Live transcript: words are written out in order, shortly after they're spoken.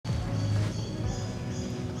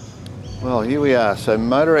Well, here we are. So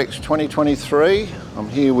MotorEx 2023. I'm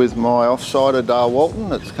here with my off-sider Dale Walton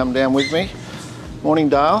that's come down with me. Morning,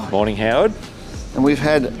 Dale. Morning, Howard. And we've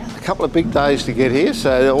had a couple of big days to get here.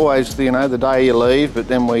 So always, you know, the day you leave, but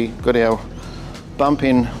then we got our bump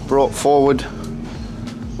in brought forward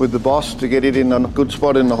with the boss to get it in a good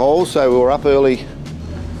spot in the hall. So we were up early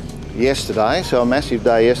yesterday. So a massive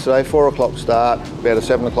day yesterday, 4 o'clock start, about a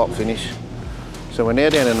 7 o'clock finish. So we're now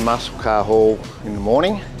down in the muscle car hall in the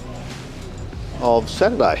morning of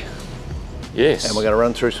Saturday. Yes. And we're going to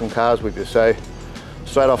run through some cars with you. So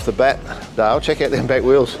straight off the bat, Dale, check out them back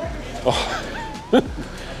wheels. Oh.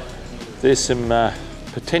 There's some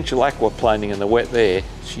potential aquaplaning in the wet there.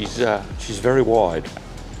 She's very wide.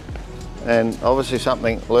 And obviously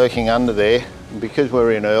something lurking under there. And because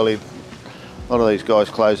we're in early, a lot of these guys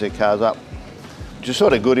close their cars up, which is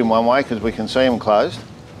sort of good in one way because we can see them closed.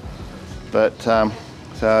 But so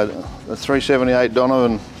the 378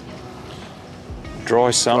 Donovan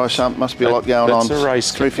dry sump must be a lot going on. That's a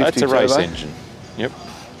race. 350 that's a race turbo. engine. Yep.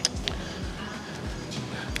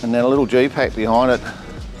 And then a little G-pack behind it,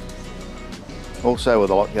 also with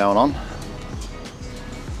a lot going on.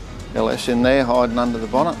 LS in there hiding under the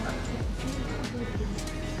bonnet.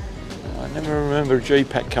 I never remember a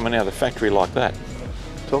G-pack coming out of the factory like that.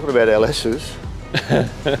 Talking about LS's,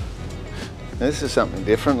 this is something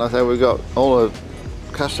different. I think we've got all the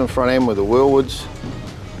custom front end with the wheelwoods.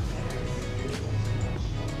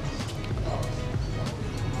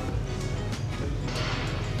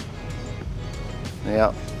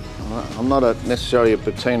 Now, I'm not necessarily a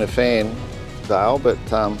patina fan, Dale, but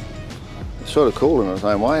it's sort of cool in its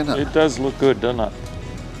own way, isn't it? It does look good, doesn't it?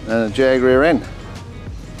 And a Jag rear end.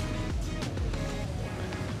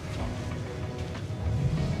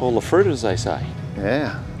 All the fruit, as they say.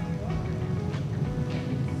 Yeah.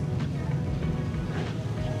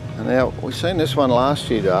 And now, we've seen this one last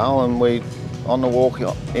year, Dale, and on the walk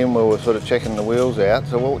in we were sort of checking the wheels out.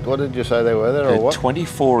 So what did you say they were there, or what?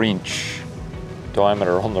 24-inch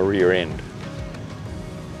diameter on the rear end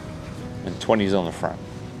and 20s on the front.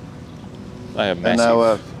 They are massive. And they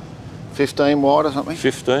were 15 wide or something?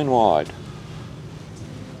 15 wide.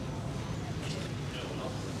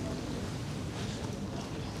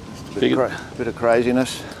 Bit of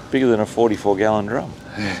craziness. Bigger than a 44-gallon drum.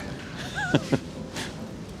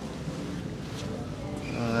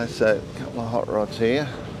 So a couple of hot rods here.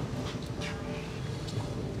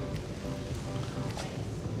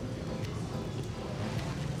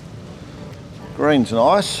 Green's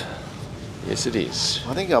nice. Yes, it is.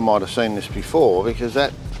 I think I might have seen this before because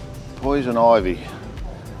that poison ivy,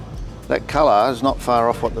 that colour is not far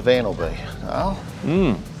off what the van will be. Oh,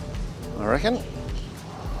 I reckon.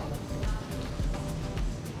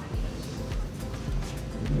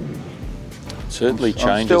 Certainly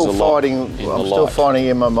changes I'm still a lot. I'm still fighting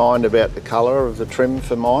in my mind about the colour of the trim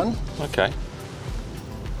for mine. Okay.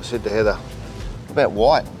 I said to Heather, what about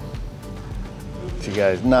white? She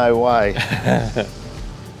goes, no way.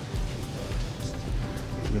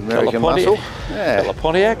 American muscle. Yeah. Colour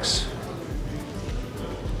Pontiacs.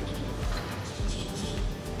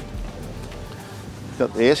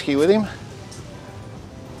 Got the Esky with him.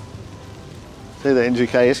 See the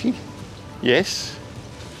NGK Esky? Yes.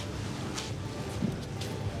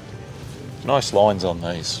 Nice lines on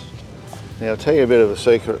these. Now I'll tell you a bit of a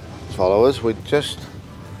secret, followers. We just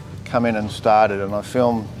come in and started and I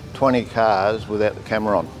filmed 20 cars without the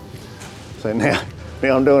camera on. So now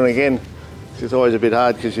I'm doing it again. It's always a bit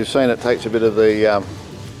hard because you've seen it takes a bit of the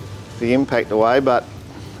impact away, but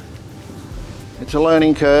it's a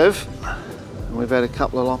learning curve. And we've had a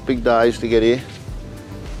couple of big days to get here.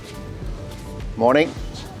 Morning.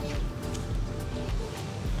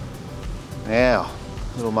 Now,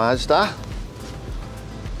 little Mazda.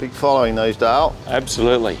 Big following these, Dale.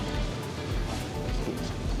 Absolutely.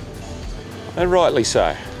 And rightly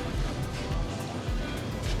so.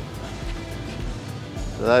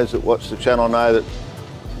 For those that watch the channel know that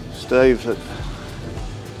Steve, that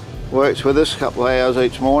works with us a couple of hours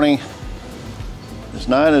each morning, is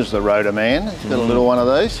known as the Rotor Man. He's got a little one of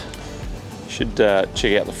these. You should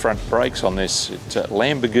check out the front brakes on this. It's a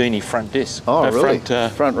Lamborghini front disc. Oh, really?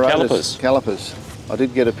 Front rotors. Calipers. I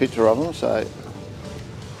did get a picture of them, so.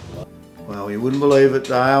 Well, you wouldn't believe it,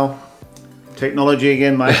 Dale. Technology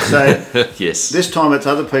again, mate. So yes. This time it's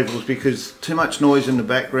other people's because too much noise in the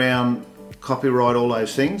background, copyright, all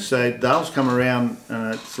those things. So Dale's come around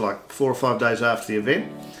and it's like 4 or 5 days after the event.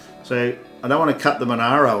 So I don't want to cut the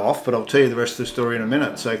Monaro off, but I'll tell you the rest of the story in a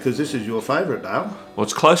minute. So, because this is your favourite, Dale. Well,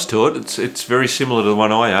 it's close to it. It's very similar to the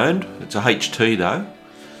one I owned. It's a HT though.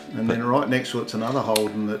 And then right next to it's another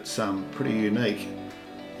Holden that's pretty unique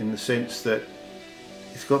in the sense that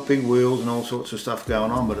it's got big wheels and all sorts of stuff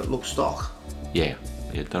going on, but it looks stock. Yeah,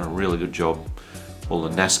 done a really good job. All the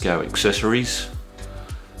NASCO accessories.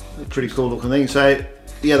 Pretty cool looking thing. So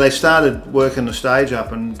yeah, they started working the stage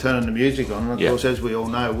up and turning the music on, and of course, as we all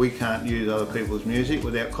know, we can't use other people's music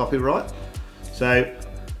without copyright. So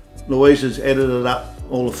Louise has edited up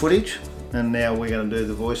all the footage, and now we're going to do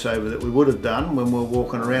the voiceover that we would have done when we were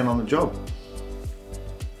walking around on the job.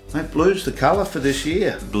 Mate, blue's the colour for this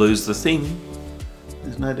year. Blue's the thing.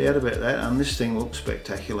 There's no doubt about that, and this thing looks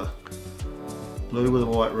spectacular. Blue with a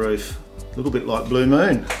white roof. A little bit like Blue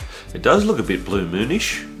Moon. It does look a bit Blue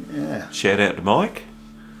Moonish. Yeah. Shout out to Mike.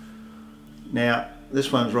 Now,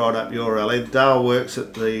 this one's right up your alley. Dale works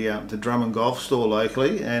at the Drummond Golf store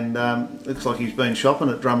locally, and looks like he's been shopping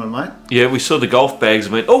at Drummond, mate. Yeah, we saw the golf bags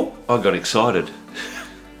and went, oh, I got excited.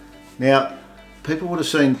 Now, people would have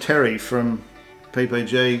seen Terry from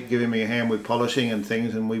PPG giving me a hand with polishing and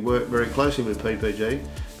things, and we work very closely with PPG.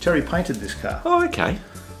 Terry painted this car. Oh, okay.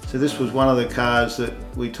 So this was one of the cars that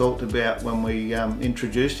we talked about when we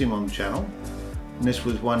introduced him on the channel. And this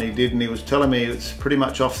was one he did, and he was telling me it's pretty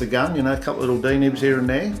much off the gun, you know, a couple of little D-nibs here and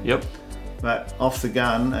there. Yep. But off the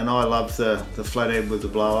gun, and I love the flathead with the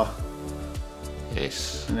blower.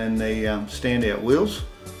 Yes. And then the standout wheels.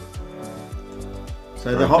 So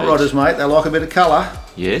Very the hot good. rodders, mate, they like a bit of colour.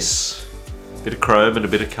 Yes. Bit of chrome and a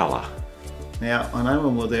bit of colour. Now, I know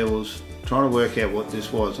when we were there was trying to work out what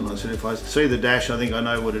this was, and I said, if I see the dash, I think I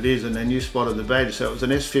know what it is, and then you spotted the badge. So it was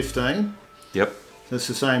an S15. Yep. That's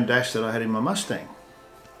the same dash that I had in my Mustang.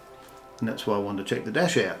 And that's why I wanted to check the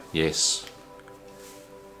dash out. Yes.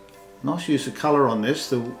 Nice use of colour on this.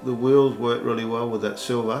 The wheels worked really well with that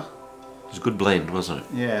silver. It was a good blend, wasn't it?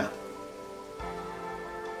 Yeah.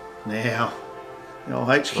 Now, the old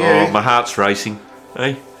HQ. Oh, my heart's racing.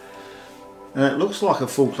 Hey? And it looks like a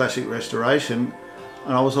full classic restoration.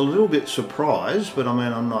 And I was a little bit surprised, but I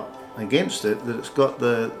mean, I'm not against it, that it's got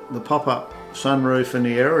the pop-up sunroof in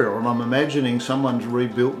the area, and I'm imagining someone's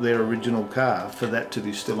rebuilt their original car for that to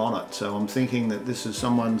be still on it. So I'm thinking that this is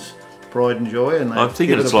someone's pride and joy, and I'm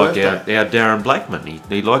thinking it's like our Darren Blackman.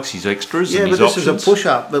 He likes his extras and his options. Yeah, but this is a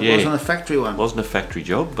push-up that wasn't a factory one. It wasn't a factory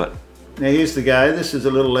job, but... Now here's the go. This is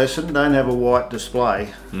a little lesson. Don't have a white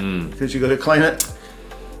display, because you've got to clean it.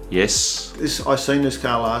 Yes. I seen this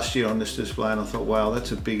car last year on this display, and I thought, wow,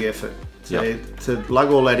 that's a big effort. So to lug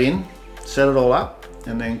all that in, set it all up,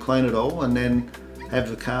 and then clean it all, and then have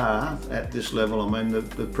the car at this level. I mean,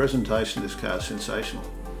 the presentation of this car is sensational.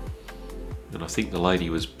 And I think the lady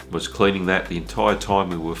was cleaning that the entire time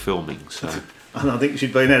we were filming. So. And I think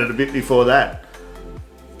she'd been at it a bit before that.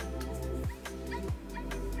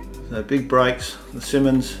 So big brakes, the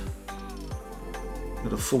Simmons,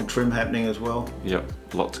 got a full trim happening as well. Yep,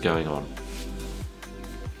 lots going on.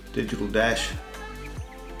 Digital dash.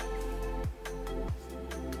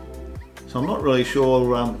 So I'm not really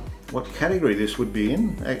sure what category this would be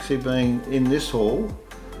in, actually being in this hall,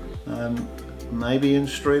 maybe in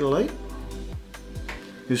Street Elite.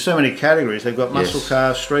 There's so many categories. They've got muscle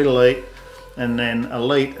cars, Street Elite, and then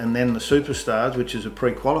Elite, and then the Superstars, which is a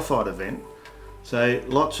pre-qualified event. So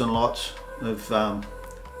lots and lots of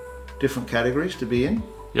different categories to be in.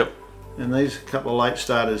 Yep. And these couple of late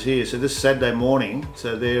starters here. So this Saturday morning,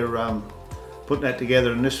 so they're putting that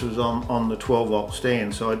together, and this was on the 12-volt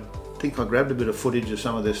stand. So I think I grabbed a bit of footage of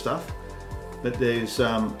some of their stuff, but there's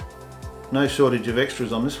no shortage of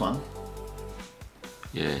extras on this one.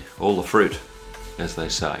 Yeah, all the fruit, as they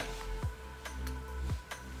say.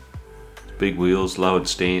 Big wheels, lowered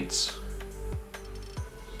stance.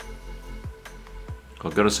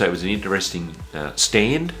 I've got to say it was an interesting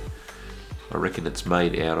stand. I reckon it's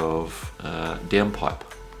made out of downpipe,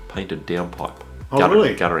 painted downpipe. Oh,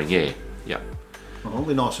 really? Guttering, yeah. Yeah. Well, it'll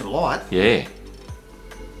be nice and light. Yeah.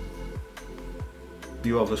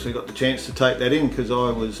 You obviously got the chance to take that in, because I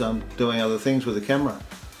was doing other things with the camera.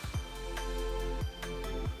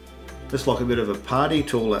 Just like a bit of a party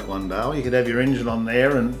tool, that one, Dale. You could have your engine on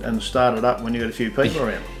there and start it up when you got a few people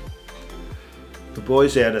around. The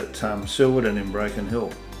boys out at Silverton in Broken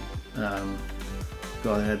Hill,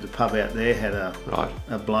 guy that had the pub out there had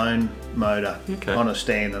a blown motor on a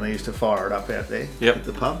stand, and they used to fire it up out there at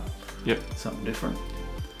the pub. Yep. Something different.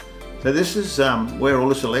 So this is where all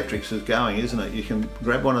this electrics is going, isn't it? You can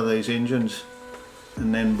grab one of these engines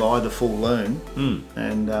and then buy the full loom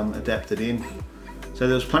and adapt it in. So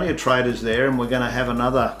there's plenty of traders there, and we're going to have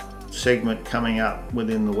another segment coming up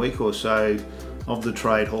within the week or so of the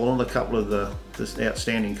trade hall, and a couple of the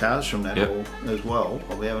outstanding cars from that hall as well.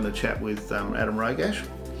 I'll be having a chat with Adam Rogash.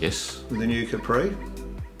 Yes. With the new Capri.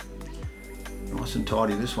 Nice and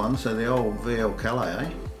tidy, this one. So the old VL Calais, eh?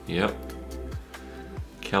 Yep.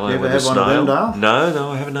 Calo You ever with a have one of snail. them, Dale?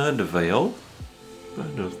 No, I haven't owned a VL. I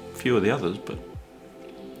owned a few of the others, but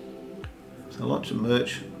So lots of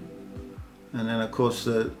merch. And then of course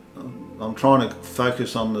I'm trying to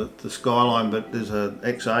focus on the Skyline, but there's a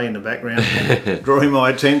XA in the background drawing my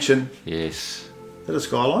attention. yes, Is that a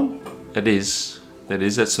Skyline? it is. That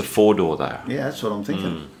is. That's the 4-door though. Yeah, that's what I'm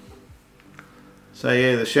thinking. So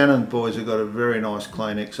yeah, the Shannon boys have got a very nice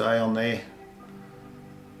clean XA on there.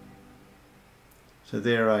 So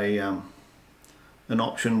they're an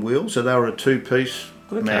option wheel. So they were a 2-piece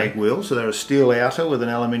mag wheel. So they're a steel outer with an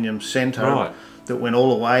aluminium centre that went all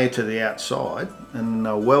the way to the outside and they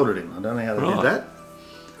were welded in. I don't know how they did that,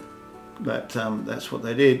 but that's what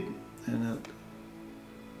they did. And a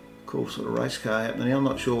cool sort of race car happening here. I'm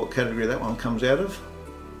not sure what category that one comes out of.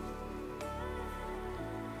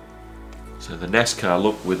 So the NASCAR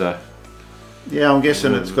look with a... Yeah, I'm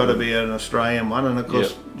guessing it's got to be an Australian one, and of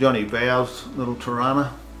course Johnny Bow's little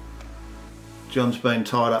Tirana. John's been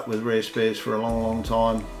tied up with Rare Spares for a long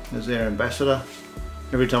time as their ambassador.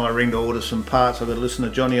 Every time I ring to order some parts, I've got to listen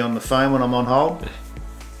to Johnny on the phone when I'm on hold.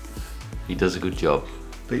 He does a good job.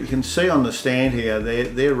 But you can see on the stand here,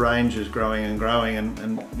 their range is growing and growing,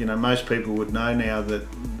 and you know, most people would know now that,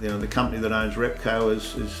 you know, the company that owns Repco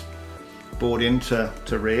is bought into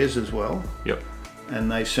Rares as well. Yep. And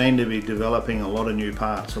they seem to be developing a lot of new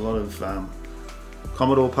parts, a lot of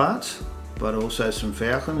Commodore parts, but also some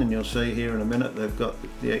Falcon, and you'll see here in a minute they've got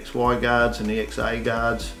the XY guards and the XA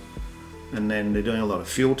guards, and then they're doing a lot of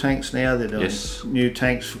fuel tanks now. They're doing new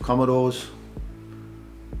tanks for Commodores.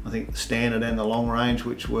 I think the standard and the long range,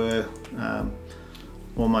 which were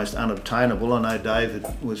almost unobtainable. I know David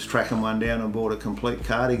was tracking one down and bought a complete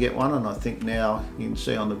car to get one, and I think now you can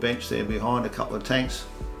see on the bench there behind a couple of tanks.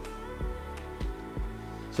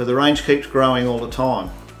 So the range keeps growing all the time.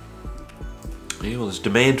 Yeah, well, there's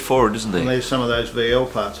demand for it, isn't there? And there's some of those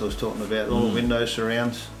VL parts I was talking about, all the window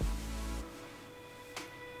surrounds.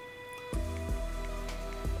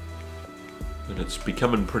 And it's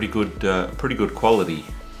becoming pretty good quality.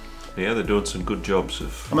 Yeah, they're doing some good jobs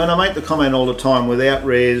of... I mean, I make the comment all the time, without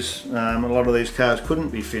Rares, a lot of these cars couldn't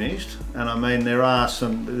be finished. And I mean,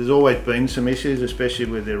 there's always been some issues, especially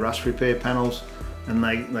with their rust repair panels. And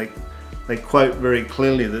they quote very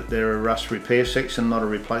clearly that they're a rust repair section, not a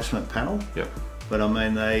replacement panel. Yep. But I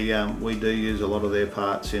mean, we do use a lot of their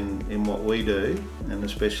parts in what we do, and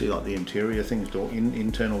especially like the interior things,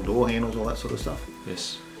 internal door handles, all that sort of stuff.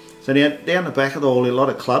 Yes. So down the back of a lot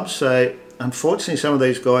of clubs. So unfortunately, some of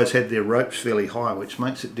these guys had their ropes fairly high, which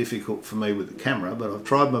makes it difficult for me with the camera. But I've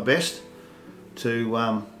tried my best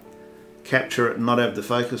to capture it and not have the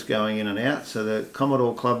focus going in and out. So the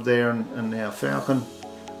Commodore club there, and now Falcon.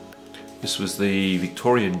 This was the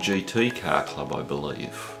Victorian GT car club, I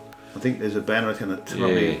believe. I think there's a banner can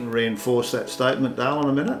probably reinforce that statement, Dale, in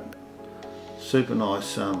a minute. Super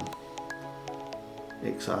nice XR.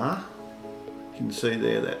 You can see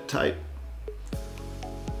there that tape.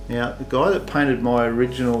 Now, the guy that painted my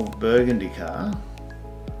original Burgundy car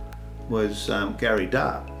was Gary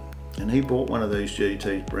Dart, and he bought one of these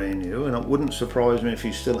GTs brand new, and it wouldn't surprise me if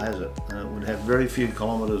he still has it, and it would have very few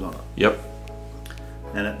kilometres on it. Yep.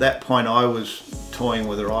 And at that point I was toying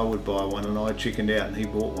whether I would buy one, and I chickened out and he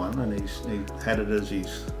bought one, and he had it as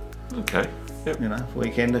his Yep. you know,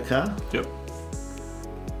 weekender car. Yep.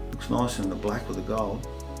 Looks nice in the black with the gold.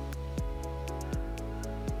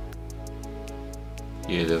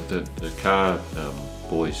 Yeah, the car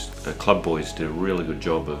boys, club boys did a really good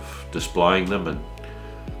job of displaying them, and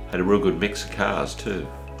had a real good mix of cars too.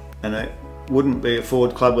 And it wouldn't be a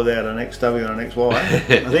Ford club without an XW and an XY.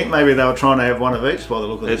 I think maybe they were trying to have one of each by the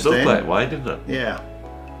look of the stand. It looked that way, didn't it? Yeah.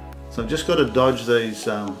 So I've just got to dodge these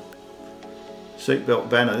seatbelt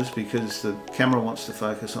banners because the camera wants to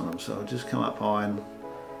focus on them. So I'll just come up high and...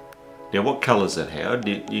 Now, what colour's that, Howard?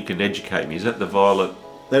 You can educate me. Is that the violet?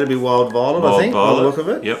 That'd be wild violet, I think, by the look of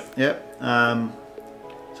it. Yep. Yep. So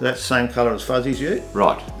that's the same colour as Fuzzy's ute.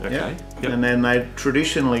 Right, okay. Yep. Yep. And then they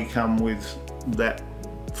traditionally come with that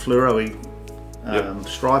fluoro-y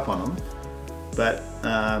stripe on them. But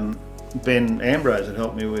Ben Ambrose had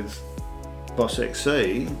helped me with Boss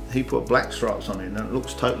XC. He put black stripes on it, and it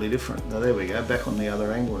looks totally different. Now, there we go, back on the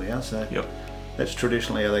other angle now. So that's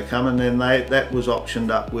traditionally how they come. And then that was optioned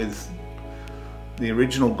up with the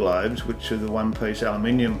original globes, which are the one-piece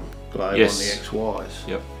aluminium globe on the XYs.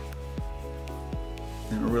 Yep.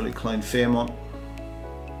 And a really clean Fairmont.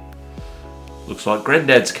 Looks like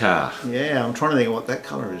Granddad's car. Yeah, I'm trying to think of what that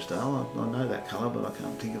colour is, Dale. I know that colour, but I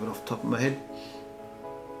can't think of it off the top of my head.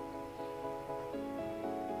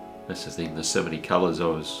 That's the thing, there's so many colours I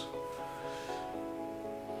was...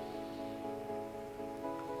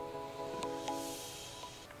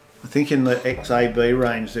 I think in the XAB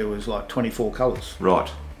range there was like 24 colours. Right.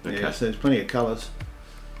 Okay. Yeah, so there's plenty of colours.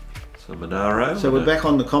 So Monaro. So we're back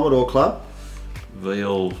on the Commodore Club.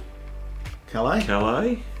 VL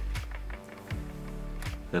Calais.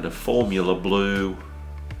 And a Formula Blue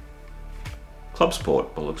Club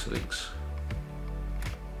Sport by the looks of things.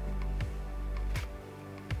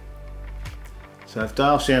 So if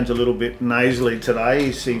Dale sounds a little bit nasally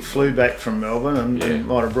today, he flew back from Melbourne and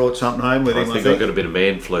might have brought something home with him. I think I've got a bit of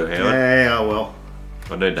man flu, Howard. Yeah, oh well.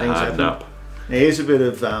 I need to harden up. Now, here's a bit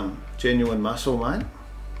of genuine muscle, mate.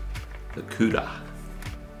 The Cuda.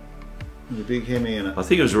 With a big Hemi in it. I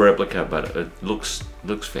think it was a replica, but it looks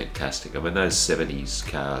fantastic. I mean, those 70s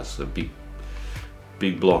cars, a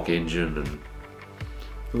big block engine, and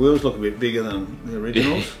the wheels look a bit bigger than the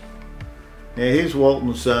originals. Now here's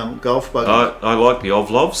Walton's golf buggy. I like the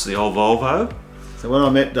Ovlovs, the old Volvo. So when I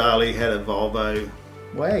met Dale, he had a Volvo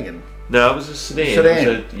wagon. No, it was a sedan.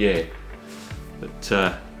 Sedan. Yeah. But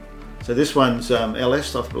so this one's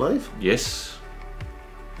LS, I believe. Yes.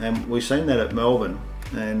 And we've seen that at Melbourne,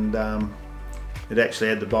 and it actually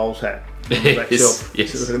had the bowls hat on the back shelf.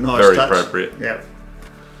 Yes, so it was a nice very touch. appropriate. Yep.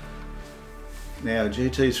 Now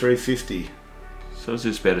GT350. So is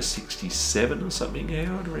this about a 67 or something,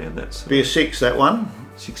 Howard, around that sort? Be a 6, that one.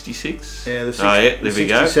 66? Yeah, the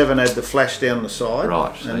 67 had the flash down the side.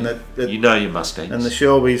 Right, and so you know your Mustangs. And the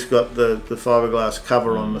Shelby's got the fiberglass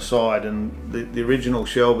cover on the side, and the original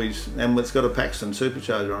Shelby's, and it's got a Paxton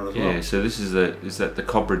supercharger on it as well. Yeah, so this is that the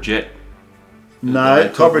Cobra Jet?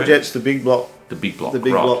 No, Cobra Jet's the big block. The big block, The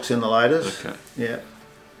big blocks in the laters. Okay. Yeah.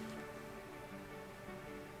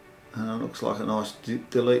 Looks like a nice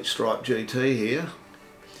delete stripe GT here.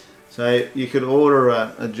 So you could order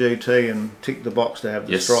a GT and tick the box to have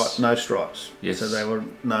the stripe, no stripes. Yes. So they were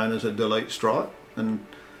known as a delete stripe. And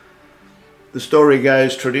the story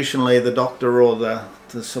goes, traditionally the doctor or the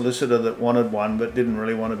solicitor that wanted one but didn't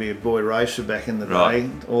really want to be a boy racer back in the day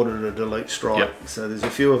ordered a delete stripe. Yep. So there's a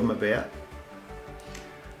few of them about.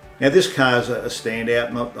 Now this car's a standout,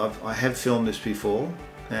 and I have filmed this before,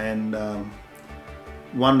 and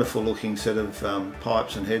wonderful looking set of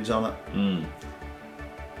pipes and heads on it. Mm.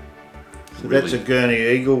 So that's a Gurney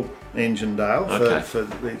Eagle engine, Dale, for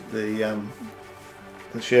the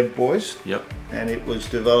Chev boys. Yep. And it was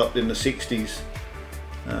developed in the 60s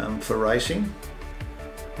for racing,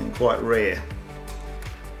 and quite rare.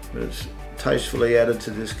 But it's tastefully added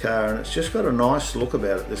to this car, and it's just got a nice look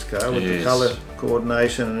about it, this car, with the colour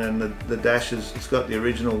coordination, and then the dashes. It's got the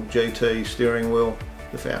original GT steering wheel,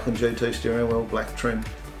 the Falcon GT steering wheel, black trim.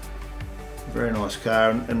 Very nice car,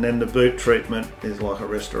 and then the boot treatment is like a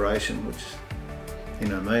restoration, which, you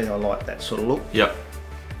know me, I like that sort of look. Yep.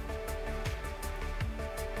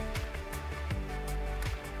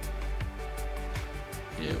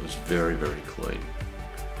 Yeah, it was very, very clean.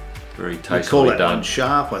 Very tastefully call that done. One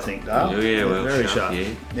sharp, I think, Dale. Yeah, well, very sharp. Yeah.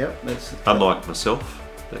 Yep, that's unlike myself.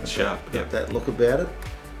 That's sharp. Got that look about it.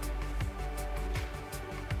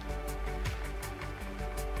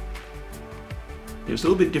 It was a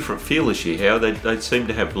little bit different feel this year, how they seem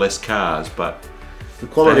to have less cars, but the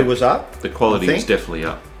quality was up. The quality was definitely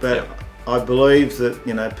up. But I believe that,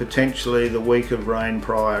 you know, potentially the week of rain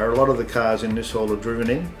prior, a lot of the cars in this hall are driven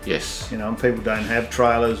in. Yes. You know, and people don't have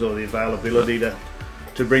trailers or the availability to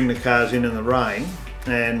bring the cars in the rain.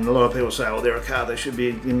 And a lot of people say, oh, they're a car, they should be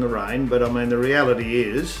in the rain. But I mean, the reality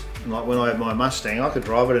is, like when I had my Mustang, I could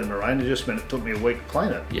drive it in the rain. It just meant it took me a week to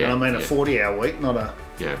clean it. Yeah, and I mean, a 40-hour week, not a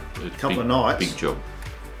couple of nights. Big job.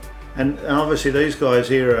 And obviously these guys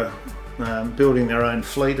here are building their own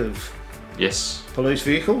fleet of police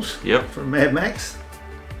vehicles from Mad Max.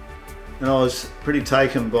 And I was pretty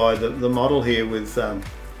taken by the model here with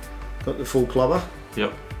got the full clobber.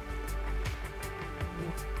 Yep.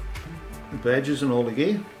 The badges and all the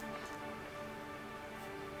gear.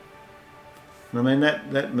 And I mean,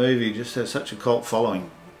 that movie just has such a cult following.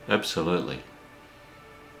 Absolutely.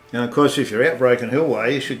 And of course, if you're out Broken Hill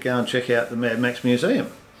Way, you should go and check out the Mad Max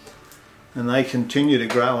Museum. And they continue to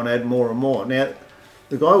grow and add more and more. Now,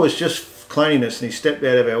 the guy was just cleaning this and he stepped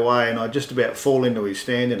out of our way, and I just about fall into his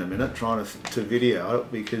stand in a minute trying to video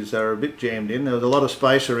it because they were a bit jammed in. There was a lot of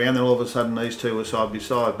space around, and all of a sudden these two were side by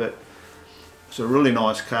side. But it's a really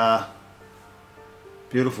nice car.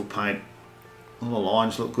 Beautiful paint. All the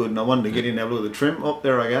lines look good, and I wanted to get in and have a look at the trim. Oh,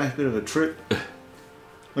 there I go, bit of a trip.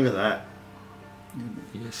 Look at that.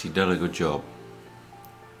 Yes, you've done a good job.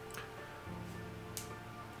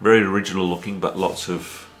 Very original looking, but lots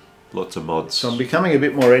of mods. So I'm becoming a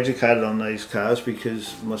bit more educated on these cars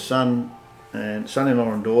because my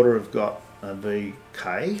son-in-law and daughter have got a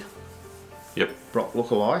VK, Yep. Brock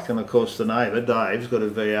lookalike, and of course the neighbour Dave's got a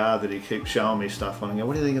VR that he keeps showing me stuff on. And go,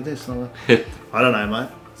 what do you think of this? And I'm like, I don't know, mate.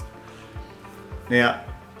 Now,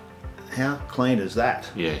 how clean is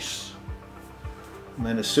that? Yes. And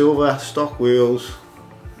then the silver stock wheels.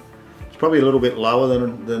 It's probably a little bit lower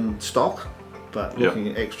than stock, but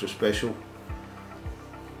looking extra special.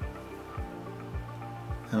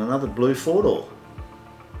 And another blue 4-door.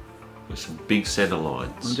 With some big centre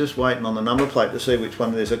lines. I'm just waiting on the number plate to see which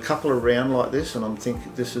one. There's a couple around like this, and I'm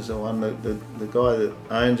thinking this is the one that the guy that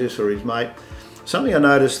owns this, or his mate. Something I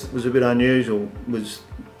noticed that was a bit unusual was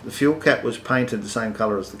the fuel cap was painted the same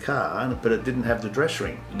colour as the car, but it didn't have the dress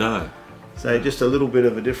ring. No. So just a little bit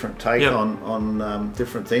of a different take on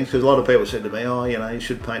different things, because a lot of people said to me, oh, you know, you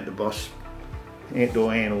should paint the Boss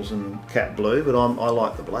door handles and cap blue, but I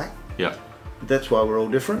like the black. Yeah. That's why we're all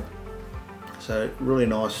different. So really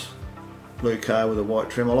nice blue car with a white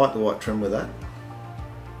trim. I like the white trim with that.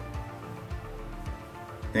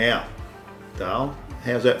 Now, Dale,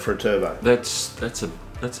 how's that for a turbo? That's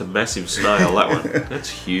a massive snail, that one. That's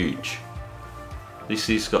huge. This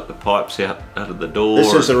has got the pipes out of the door.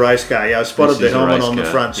 This is a race car. Yeah, I spotted the helmet on the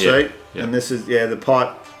front seat, and this is the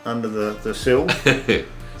pipe under the sill.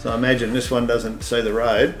 So I imagine this one doesn't see the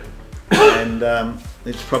road, and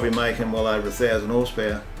it's probably making well over 1,000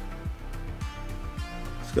 horsepower.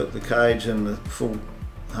 It's got the cage and the full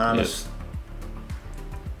harness,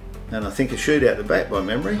 and I think a chute out the back by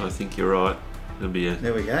memory. I think you're right. There'll be a.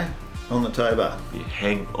 There we go, on the tow bar. You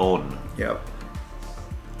hang on. Yep.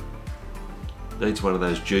 Needs one of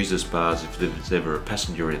those Jesus bars if there's ever a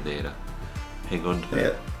passenger in there to hang on to.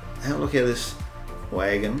 Yeah. Have a look at this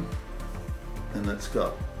wagon, and it's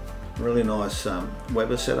got really nice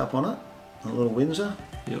Weber setup on it, a little Windsor.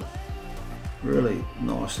 Yep. Really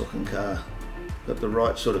nice looking car. Got the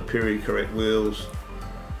right sort of period correct wheels,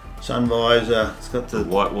 sun visor. It's got the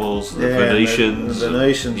white walls, the Venetians, the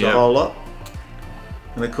Venetians, a whole lot.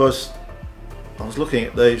 And of course, I was looking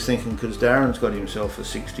at these thinking, because Darren's got himself a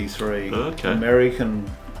 63 American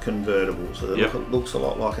convertible, so it looks a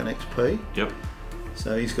lot like an XP. Yep.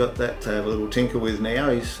 So he's got that to have a little tinker with now.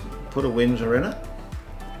 He's put a Windsor in it.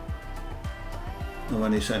 I've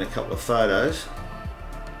only seen a couple of photos.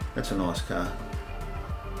 That's a nice car.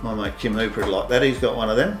 My mate Kim Hooper would like that. He's got one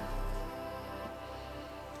of them.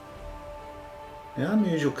 The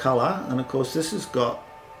unusual colour, and of course this has got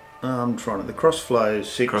the Crossflow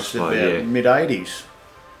 6 about mid-80s.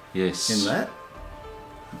 Yes. In that.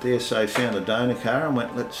 I dare say found a donor car and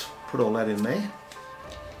went, let's put all that in there.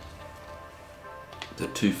 The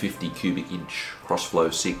 250 cubic inch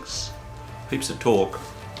Crossflow 6. Heaps of torque.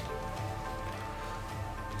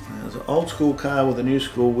 There's an old school car with the new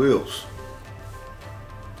school wheels.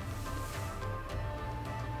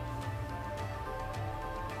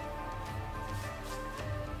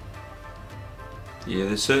 Yeah,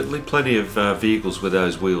 there's certainly plenty of vehicles with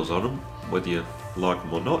those wheels on them, whether you like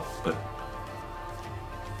them or not. But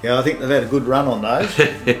yeah, I think they've had a good run on those.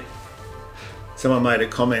 Someone made a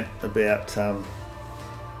comment about the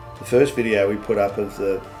first video we put up of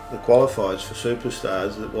the qualifiers for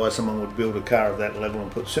superstars, that why someone would build a car of that level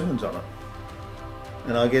and put Simmons on it.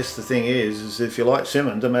 And I guess the thing is if you like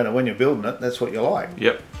Simmons, no matter when you're building it, that's what you like.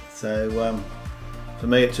 Yep. So for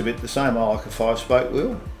me, it's a bit the same. I like a 5-spoke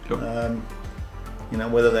wheel. Sure. You know,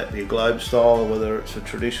 whether that be a globe style or whether it's a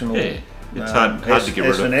traditional it's hard to get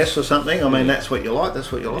rid of. S&S or something. I mean, that's what you like.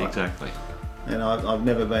 That's what you like. Exactly. And I've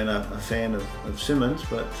never been a fan of Simmons,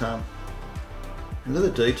 but look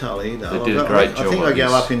at the detail here, though. They did a great job. I think I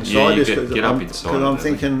go up inside this because I'm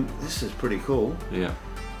thinking this is pretty cool. Yeah.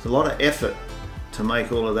 It's a lot of effort to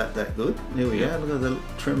make all of that good. Here we go. Look at the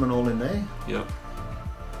trim and all in there. Yep.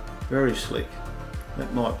 Very slick.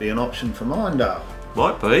 That might be an option for mine, Dale.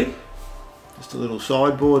 Might be. Just a little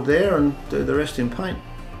sideboard there and do the rest in paint.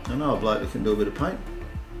 I know a bloke that can do a bit of paint.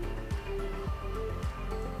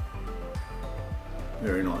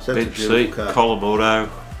 Very nice. That's bench a beautiful seat, car. column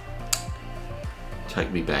auto.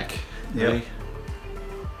 Take me back. Yep. Hey?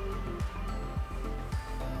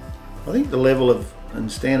 I think the level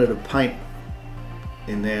and standard of paint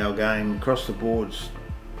in our game across the board's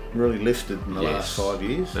really lifted in the last 5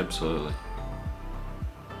 years. Absolutely.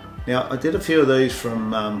 Now, I did a few of these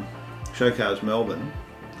from Showcars Melbourne,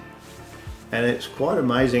 and it's quite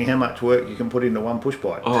amazing how much work you can put into one push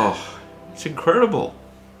bike. Oh, it's incredible.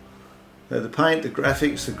 So the paint, the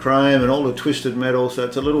graphics, the chrome, and all the twisted metal. So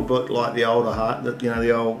it's a little bit like the older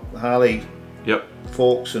the old Harley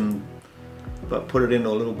forks, but put it into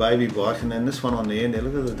a little baby bike, and then this one on the end there.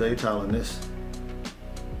 Look at the detail in this.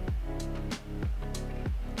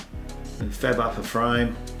 And fab up a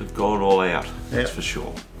frame. They've gone all out. That's for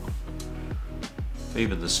sure.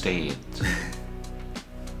 Even the stands.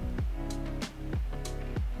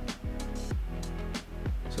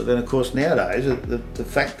 So then, of course, nowadays, the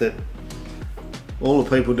fact that all the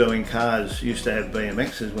people doing cars used to have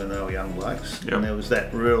BMXs when they were young blokes, Yep. and there was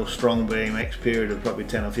that real strong BMX period of probably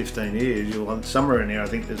 10 or 15 years. You'll have somewhere in there, I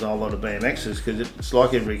think there's a whole lot of BMXs, because it's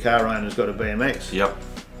like every car owner's got a BMX. Yep.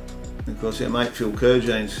 And of course, our mate Phil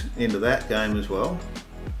Kurgene's into that game as well.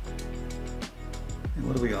 And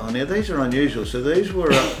what do we got on now? These are unusual. So these were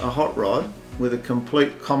a hot rod with a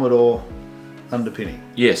complete Commodore underpinning.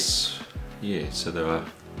 Yes. Yeah, so they were...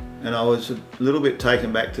 And I was a little bit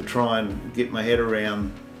taken back to try and get my head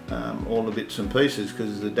around all the bits and pieces,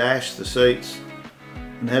 because the dash, the seats,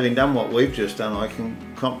 and having done what we've just done, I can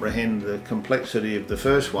comprehend the complexity of the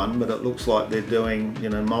first one, but it looks like they're doing, you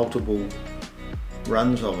know, multiple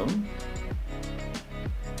runs of them.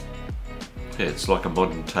 Yeah, it's like a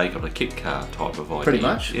modern take on a kit car type of idea. Pretty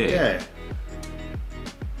much, yeah.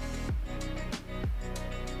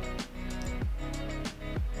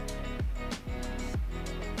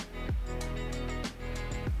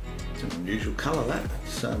 It's an unusual colour, that.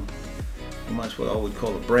 It's almost what I would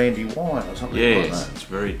call a brandy wine or something like Yes, that. it's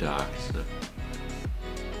very dark, isn't it?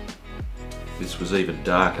 This was even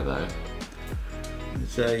darker though.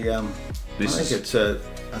 It's a, I This think is- it's a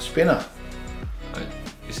spinner.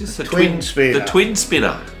 Is this the twin spinner. The twin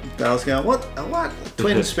spinner. I was going, what? A what?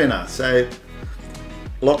 Twin spinner. So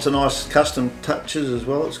lots of nice custom touches as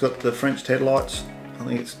well. It's got the French headlights. I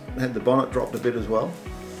think it's had the bonnet dropped a bit as well.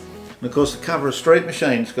 And of course, the cover of Street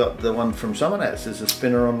Machine's got the one from Summonats. There's a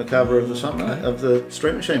spinner on the cover of the of the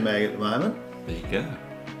Street Machine mag at the moment. There you go.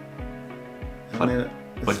 I mean,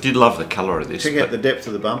 I did love the colour of this. check out the depth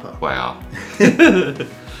of the bumper. Wow.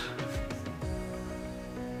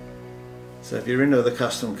 So if you're into the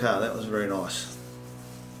custom car, that was very nice.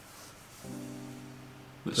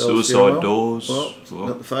 The Steering suicide wheel. doors. Well, as well.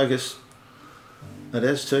 got the focus. It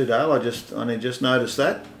has too, Dale. I only just noticed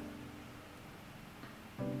that.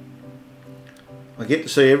 I get to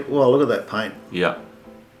see. Well, look at that paint. Yeah.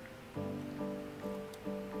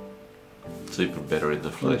 It's even better in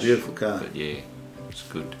the flesh. What a beautiful car. But yeah, it's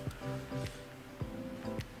good.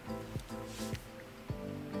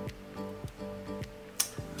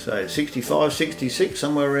 So 65, 66,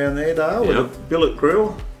 somewhere around there, Dale, with Yep. a billet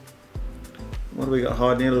grille. What do we got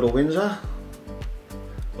hiding here? Little Windsor.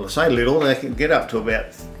 Well, I say little, they can get up to about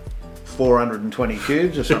 420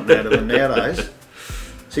 cubes or something out of them nowadays.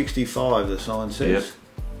 65, the sign says. Yep.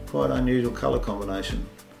 Quite unusual colour combination.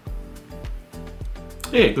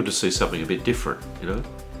 Yeah, good to see something a bit different, you know.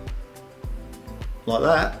 Like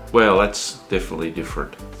that. Well, that's definitely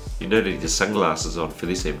different. You needed your sunglasses on for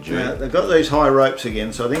this MG. Now, they've got these high ropes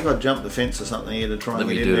again, so I think I'd jump the fence or something here to try Let and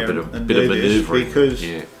me get do in a there bit of, and bit do of this, manoeuvring. because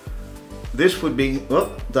Yeah. this would be,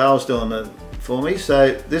 well, Dale's doing it for me.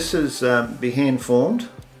 So this is be hand formed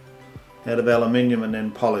out of aluminium and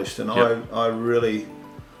then polished, and Yep. I really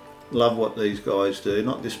love what these guys do.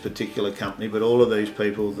 Not this particular company, but all of these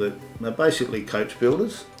people that are basically coach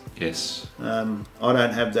builders. Yes. I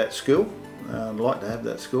don't have that skill. I'd like to have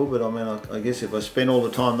that skill, but I mean, I guess if I spend all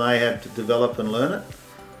the time they have to develop and learn it,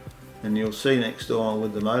 and you'll see next door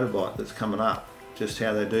with the motorbike that's coming up, just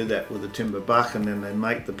how they do that with the timber buck, and then they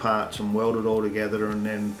make the parts and weld it all together, and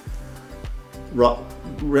then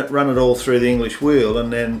run it all through the English wheel,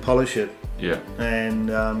 and then polish it. Yeah. And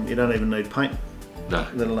you don't even need paint, No.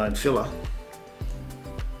 let alone filler.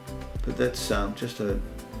 But that's just an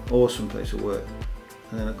awesome piece of work.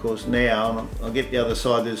 And then of course now, I'll get the other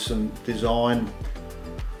side, there's some design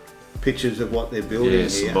pictures of what they're building Yeah,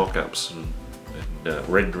 some here. mock-ups and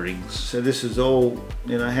renderings. So this is all,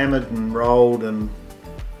 you know, hammered and rolled and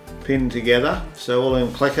pinned together. So all in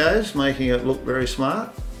clecos, making it look very smart.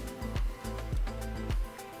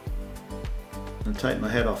 And take my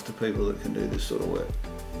hat off to people that can do this sort of work.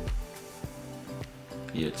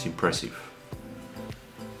 Yeah, it's impressive.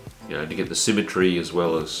 You know, to get the symmetry as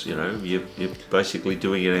well as, you know, you're basically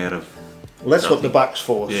doing it out of... Well, that's what the buck's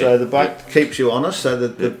for. Yeah, So the buck keeps you honest, so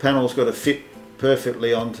that the panel's got to fit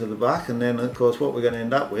perfectly onto the buck, and then of course what we're going to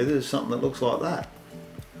end up with is something that looks like that.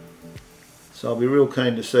 So I'll be real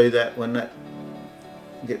keen to see that when that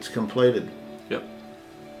gets completed. Yep.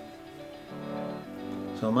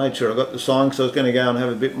 So I made sure I got the sign, because I was going to go and have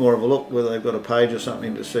a bit more of a look whether they've got a page or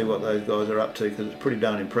something to see what those guys are up to, because it's pretty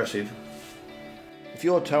darn impressive. If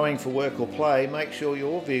you're towing for work or play, make sure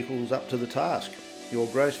your vehicle's up to the task. Your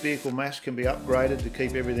gross vehicle mass can be upgraded to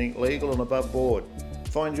keep everything legal and above board.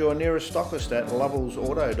 Find your nearest stockist at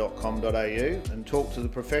lovellsauto.com.au and talk to the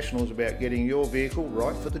professionals about getting your vehicle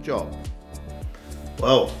right for the job.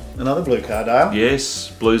 Well, another blue car, Dale. Yes,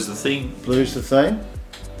 blue's the thing. Blue's the theme.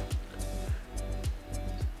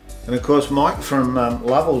 And of course Mike from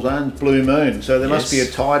Lovell's owns Blue Moon, so there must be a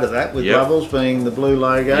tie to that, with Lovell's being the blue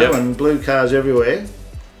logo and blue cars everywhere.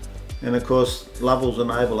 And of course Lovell's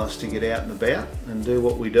enable us to get out and about and do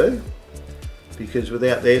what we do, because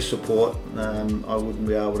without their support I wouldn't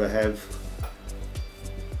be able to have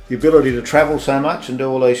the ability to travel so much and do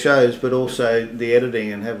all these shows, but also the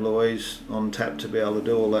editing and have Louise on tap to be able to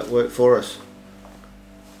do all that work for us.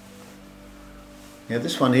 Now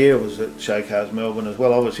this one here was at Showcars Melbourne as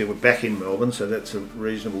well. Obviously we're back in Melbourne, so that's a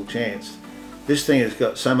reasonable chance. This thing has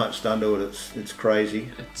got so much done to it, it's crazy.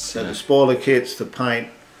 So the spoiler kits, the paint,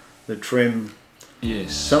 the trim.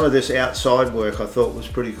 Yes. Some of this outside work I thought was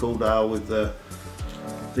pretty cool, Dale, with the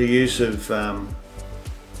use of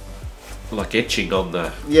like etching on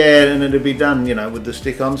the... Yeah, and it'd be done, you know, with the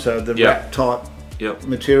stick-on, so the wrap type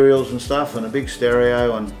materials and stuff, and a big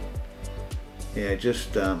stereo, and yeah,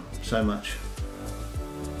 just so much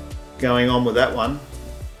going on with that one.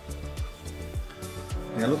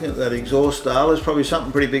 Now looking at that exhaust, Dale, there's probably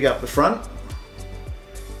something pretty big up the front.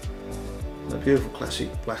 A beautiful classic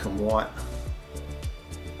black and white.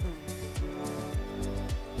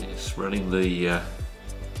 Yes, running the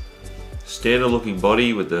standard looking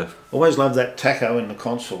body with the... Always loved that tacho in the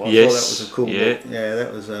console. I thought that was a cool look. Yeah,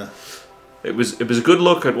 that was a... It was a good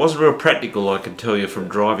look. It wasn't real practical, I can tell you, from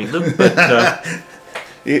driving them, but...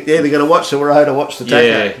 Yeah, they're going to watch the road or watch the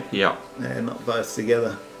tacho. Yeah. Yeah, not both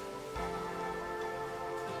together.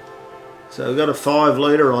 So we've got a 5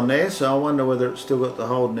 litre on there, so I wonder whether it's still got the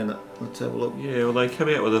Holden in it. Let's have a look. Yeah, well, they come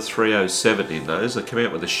out with a 307 in those. They come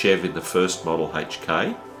out with a Chev in the first model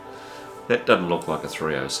HK. That doesn't look like a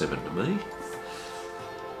 307 to me.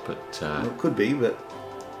 But well, it could be, but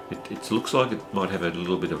it looks like it might have a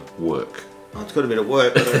little bit of work. Oh, it's got a bit of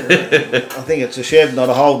work. But I think it's a Chev, not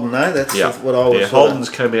a Holden, though. That's what I was. Yeah,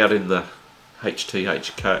 Holdens came out in the HG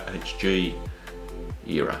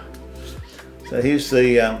era. So here's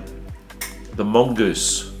the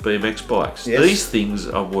Mongoose BMX bikes. Yes. These things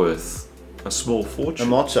are worth a small fortune.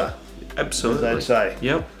 A mozza, absolutely. as they'd say.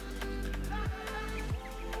 Yep.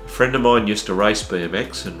 A friend of mine used to race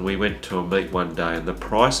BMX, and we went to a meet one day, and the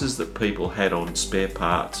prices that people had on spare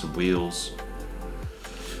parts and wheels.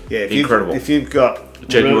 Yeah, incredible. If you've got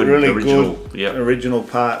genuine, really original, good original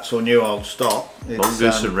parts or new old stock,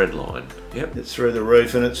 Mongoose and Redline. Yep. It's through the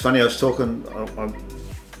roof. And it's funny, I was talking, I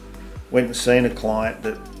went and seen a client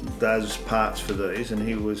that does parts for these, and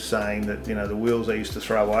he was saying that, you know, the wheels they used to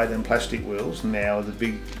throw away, them plastic wheels, now are the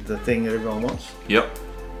thing that everyone wants. Yep.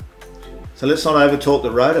 So let's not over talk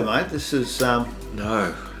the Rotor, mate. This is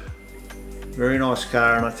no. Very nice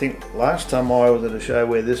car, and I think last time I was at a show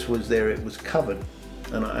where this was there, it was covered,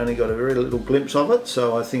 and I only got a very little glimpse of it,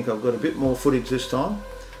 so I think I've got a bit more footage this time,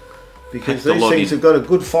 because these things have got a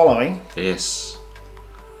good following. Yes.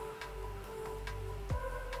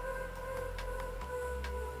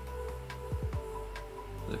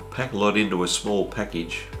 They pack a lot into a small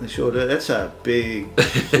package. They sure do. That's a big...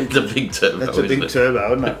 It's a big turbo. That's a big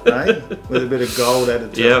turbo, isn't it? Eh? With a bit of gold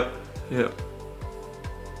added to it. Yep. Yep.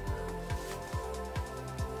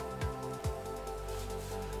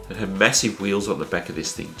 It had massive wheels on the back of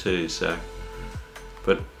this thing too, so,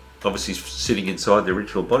 but obviously sitting inside the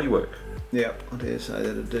original bodywork. Yeah, I dare say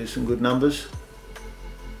that'd do some good numbers.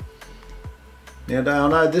 Now, Dale, I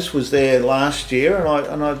know this was there last year,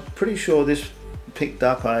 and I'm pretty sure this picked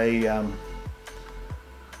up a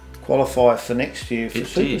qualifier for next year for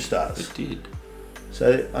Superstars. It did.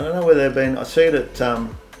 So I don't know whether they've been. I see that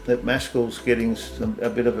that Maskell's getting a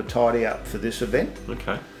bit of a tidy up for this event.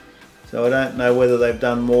 Okay. So I don't know whether they've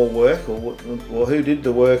done more work or who did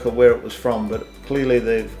the work or where it was from, but clearly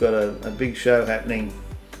they've got a big show happening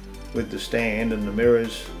with the stand and the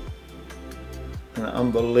mirrors, an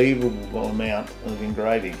unbelievable amount of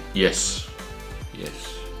engraving. Yes,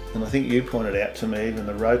 yes. And I think you pointed out to me even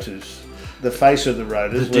the rotors, the face of the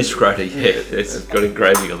rotors. The disc rotor, yeah, it's got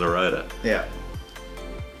engraving on the rotor. Yeah.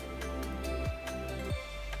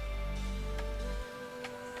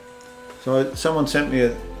 So someone sent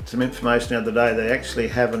me some information the other day. They actually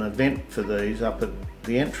have an event for these up at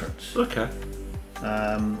the entrance. Okay.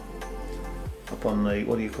 Up on the,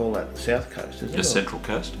 what do you call that, the south coast, isn't it? Central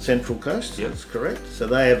Coast. Central Coast, yep. That's correct. So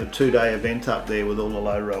they have a 2-day event up there with all the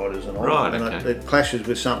low riders and all. Right, and okay. it clashes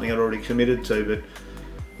with something I'd already committed to, but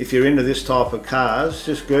if you're into this type of cars,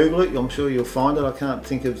 just Google it, I'm sure you'll find it. I can't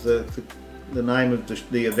think of the name of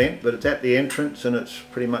the event, but it's at the entrance and it's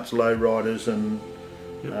pretty much low riders, and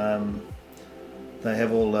yep. They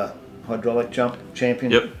have all the hydraulic jump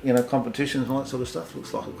champion, yep. you know, competitions and all that sort of stuff.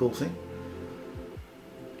 Looks like a cool thing.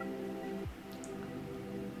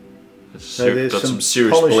 It's So there's got some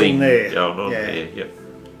serious polishing bling there. going on Yeah. there. Yep.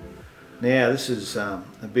 Now this is a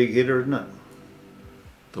big hitter, isn't it?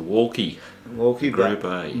 The Walkie. Group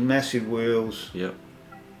A. Massive wheels. Yep.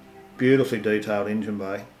 Beautifully detailed engine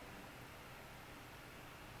bay.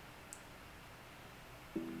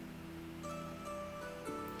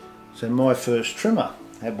 So my first trimmer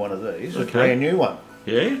had one of these, a brand new one.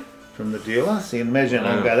 Yeah. From the dealer. So you can imagine how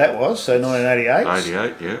long ago that was. So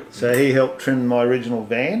 1988. 88, yeah. So he helped trim my original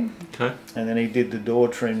van. Okay. And then he did the door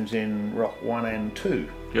trims in Rock 1 and 2.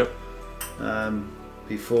 Yep.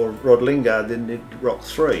 Before Rod Lingard then did Rock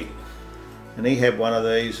 3. And he had one of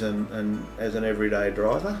these and as an everyday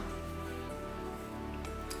driver.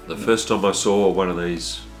 The first time I saw one of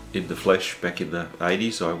these in the flesh back in the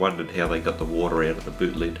 80s, I wondered how they got the water out of the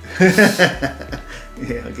boot lid.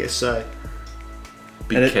 Yeah, I guess so.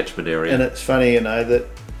 Big catchment area. And it's funny, you know, that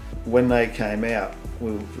when they came out,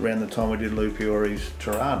 around the time we did Lou Piori's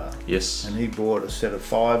Tirana. Yes. And he bought a set of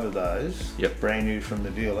 5 of those, yep, brand new from the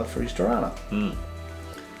dealer for his Tirana. Mm.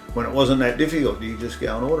 When it wasn't that difficult, you just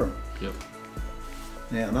go and order them. Yep.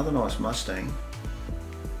 Now another nice Mustang.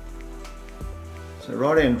 So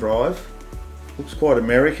right-hand drive, looks quite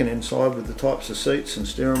American inside with the types of seats and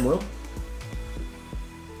steering wheel.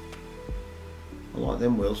 I like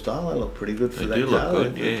them wheels, Dale. They look pretty good for that car.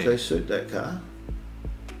 Look good, yeah. They suit that car.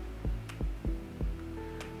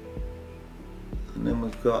 And then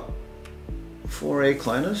we've got 4 air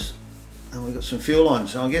cleaners, and we've got some fuel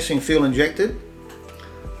lines. So I'm guessing fuel injected.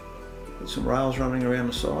 Got some rails running around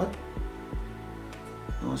the side.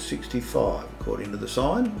 Nice 65 according to the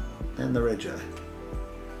sign and the rego.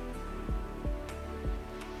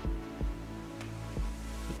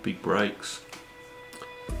 Big brakes.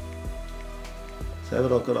 So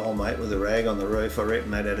but I've got an old mate with a rag on the roof. I reckon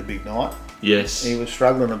they'd had a big night. Yes. He was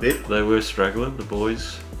struggling a bit. They were struggling, the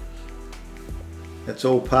boys. That's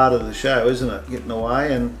all part of the show, isn't it? Getting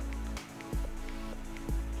away. And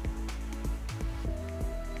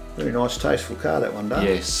very nice, tasteful car, that one, Dale.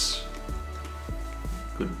 Yes.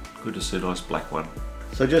 Good to see a nice black one.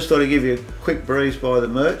 So just thought I'd give you a quick breeze by the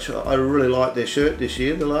merch. I really like their shirt this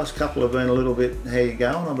year. The last couple have been a little bit how you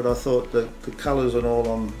going, but I thought the colours and all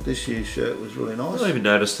on this year's shirt was really nice. I even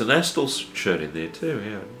noticed an Astill shirt in there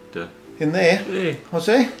too. Yeah. In there? Yeah. What's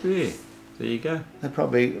there? Yeah. There you go.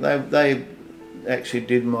 They actually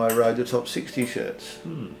did my Road to Top 60 shirts.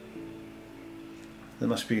 Hmm. There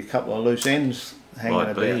must be a couple of loose ends hanging Might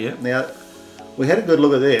about. be, yeah. Now, we had a good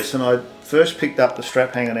look at this, and I first picked up the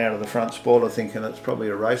strap hanging out of the front spoiler thinking it's probably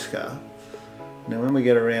a race car. Now when we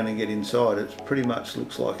get around and get inside, it pretty much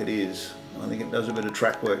looks like it is. I think it does a bit of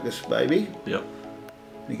track work, this baby. Yep.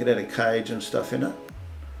 You could add a cage and stuff in it.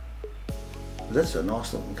 But that's a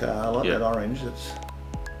nice looking car. I like that orange.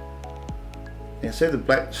 Now see the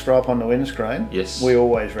black stripe on the windscreen? Yes. We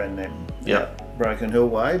always ran them. Yep. Broken Hill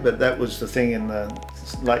way, but that was the thing in the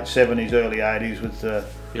late 70s, early 80s with the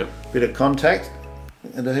bit of contact.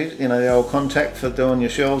 And you know, the old contact for doing your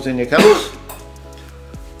shelves in your cupboards.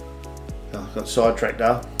 Oh, got sidetracked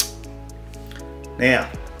up. Now,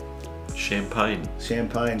 Champagne.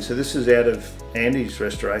 So this is out of Andy's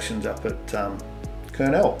restorations up at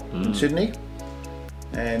Kurnell in Sydney,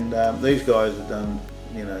 and these guys have done,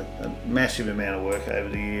 you know, a massive amount of work over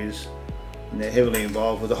the years, and they're heavily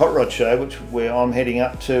involved with the Hot Rod Show, where I'm heading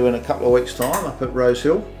up to in a couple of weeks' time up at Rose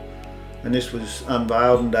Hill, and this was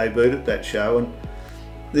unveiled and debuted at that show. And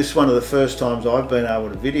this is one of the first times I've been able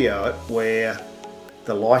to video it where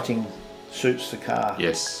the lighting suits the car.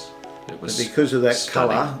 Yes, it was. But because of that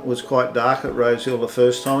stunning. colour, it was quite dark at Rose Hill the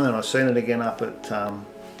first time, and then I've seen it again up at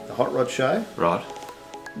the Hot Rod Show. Right.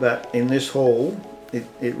 But in this hall,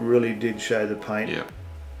 it really did show the paint. Yeah.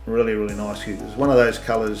 Really, really nice. It was one of those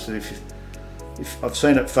colours that if I've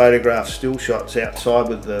seen it photographed still shots outside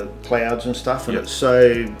with the clouds and stuff, and it's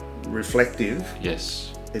so reflective.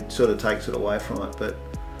 Yes. It sort of takes it away from it, but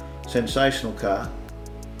sensational car.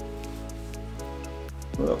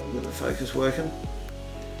 Well, get the focus working.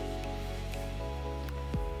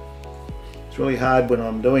 It's really hard when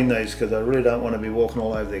I'm doing these because I really don't want to be walking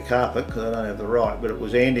all over their carpet because I don't have the right, but it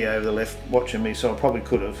was Andy over the left watching me, so I probably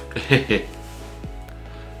could have.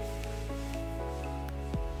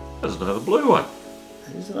 There's another blue one.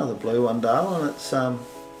 There's another blue one, Dale, and it's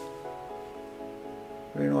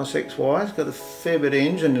very nice XY. It's got a fair bit of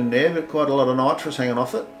engine in there, but quite a lot of nitrous hanging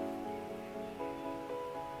off it.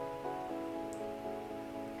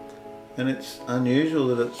 And it's unusual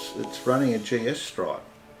that it's running a GS stripe.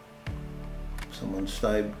 Someone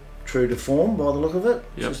stayed true to form by the look of it,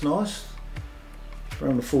 which is nice. It's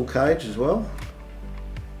running a full cage as well,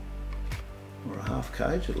 or a half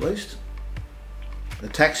cage at least. The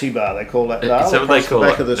taxi bar, they call that, Dale. Is that what they call the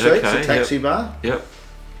back it? of the seats, Okay, the taxi bar. Yep.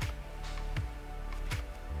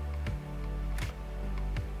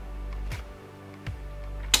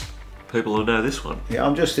 people will know this one. Yeah,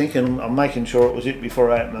 I'm just thinking, I'm making sure it was it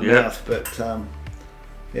before I opened my Yeah. mouth, but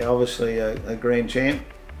yeah, obviously a Grand Champ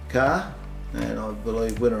car, and I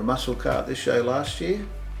believe winner of muscle car at this show last year.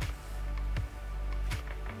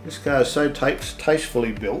 This car is so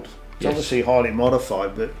tastefully built. It's Yes. obviously highly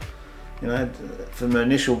modified, but you know, from an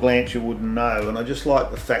initial glance you wouldn't know. And I just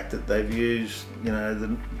like the fact that they've used, you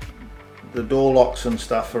know, the door locks and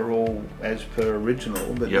stuff are all as per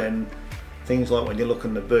original, but Yep. then things like when you look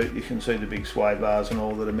in the boot, you can see the big sway bars and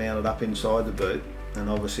all that are mounted up inside the boot, and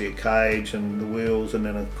obviously a cage and the wheels, and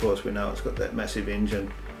then of course we know it's got that massive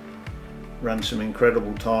engine. Runs some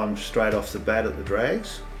incredible times straight off the bat at the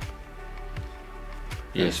drags.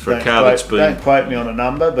 Yes, for a car that's been... Don't quote me on a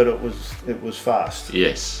number, but it was fast.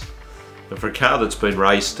 Yes. But for a car that's been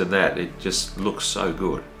raced and that, it just looks so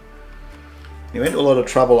good. You went to a lot of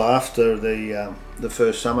trouble after the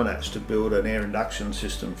first Summer Nats to build an air induction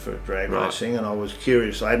system for drag racing, and I was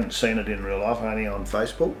curious. I hadn't seen it in real life, only on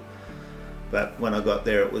Facebook. But when I got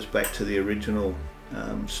there, it was back to the original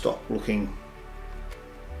stock-looking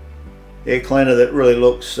air cleaner that really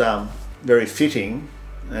looks very fitting.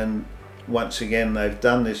 And once again, they've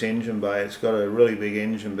done this engine bay. It's got a really big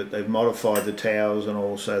engine, but they've modified the towers and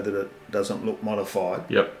all so that it doesn't look modified.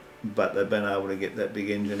 Yep. But they've been able to get that big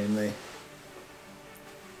engine in there.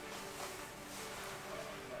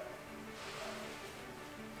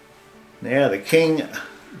 Now the King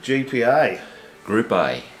GPA. Group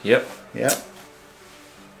A. Yep. Yep.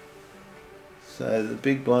 So the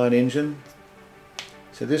big blown engine.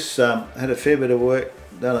 So this had a fair bit of work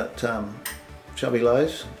done at Chubby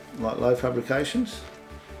Lowe's, like Lowe Fabrications,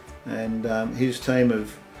 and his team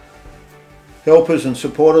of helpers and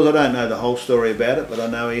supporters. I don't know the whole story about it, but I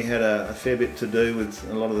know he had a fair bit to do with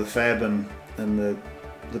a lot of the fab and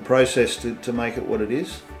the process to make it what it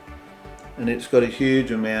is. And it's got a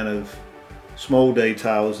huge amount of small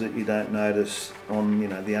details that you don't notice on, you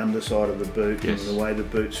know, the underside of the boot. Yes. And the way the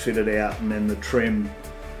boot's fitted out, and then the trim,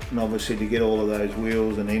 and obviously to get all of those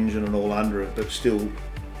wheels and engine and all under it, but still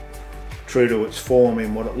true to its form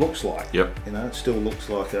in what it looks like. Yep. You know, it still looks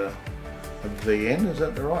like a VN. Is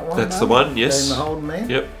that the right one? That's the one, yes. Being the Holden man.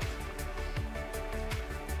 Yep.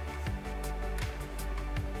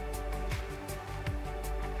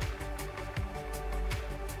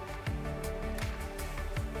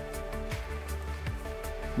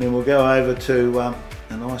 Then we'll go over to a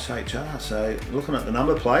nice HR. So looking at the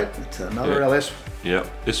number plate, it's another Yeah. LS.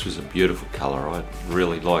 Yep. This was a beautiful colour. I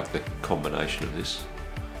really like the combination of this.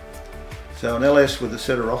 So an LS with a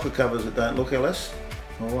set of rocker covers that don't look LS,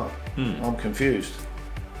 or what? I'm confused.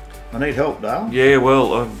 I need help, Dale. Yeah,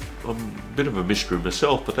 well, I'm a bit of a mystery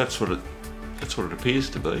myself, but that's what it appears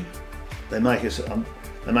to be. They make a set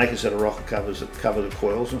of rocker covers that cover the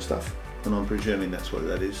coils and stuff, and I'm presuming that's what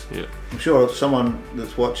that is. Yeah. I'm sure someone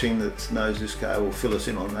that's watching that knows this car will fill us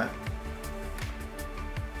in on that.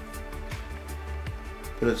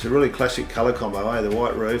 But it's a really classic colour combo, eh? The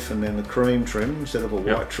white roof and then the cream trim instead of a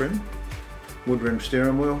white trim. Wood rim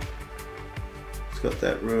steering wheel. It's got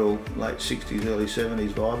that real late 60s, early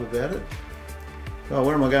 70s vibe about it. Oh,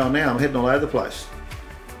 where am I going now? I'm heading all over the place.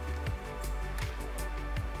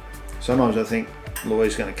 Sometimes I think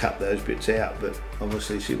Louise's going to cut those bits out, but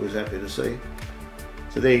obviously she was happy to see.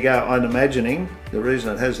 So there you go. I'm imagining the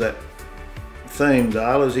reason it has that theme,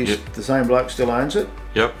 Dale, is the same bloke still owns it.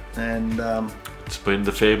 Yep. And it's been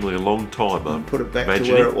the family a long time. I'm put it back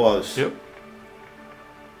imagining. to where it was. Yep.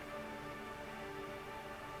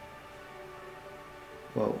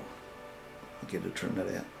 Well, I'll get to trim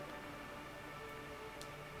that out.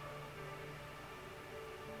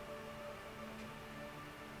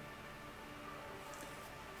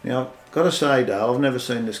 Now, I've got to say, Dale, I've never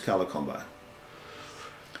seen this colour combo.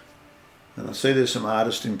 And I see there's some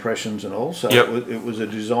artist impressions and all, so it was a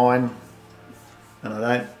design, and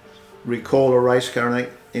I don't recall a race car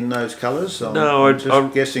in those colours, so I'm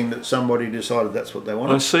just guessing that somebody decided that's what they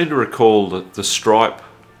wanted. I seem to recall that the stripe,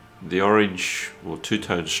 the orange or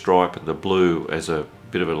two-tone stripe and the blue as a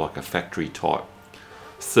bit of like a factory type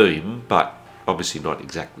theme, but obviously not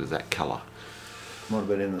exactly that colour. Might have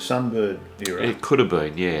been in the Sunbird era. It could have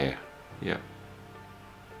been, yeah. Yeah.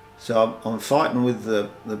 So I'm fighting with the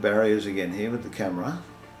barriers again here with the camera.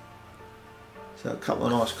 So a couple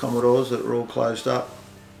of nice Commodores that are all closed up.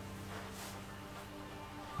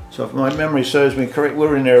 So if my memory serves me correct, we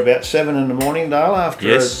were in there about 7 in the morning, Dale,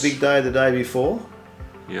 after a big day the day before.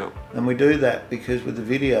 Yep. And we do that because with the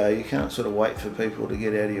video you can't sort of wait for people to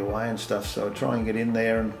get out of your way and stuff, so I try and get in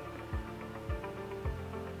there and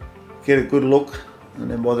get a good look, and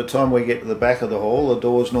then by the time we get to the back of the hall the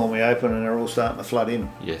doors normally open and they're all starting to flood in.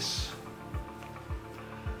 Yes.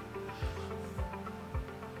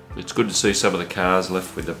 it's good to see some of the cars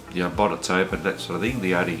left with the bonnets open, that sort of thing.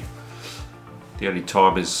 The only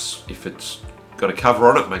time is if it's got a cover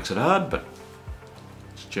on it, makes it hard, but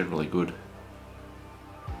it's generally good.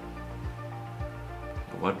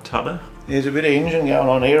 A 1-tonner. There's a bit of engine going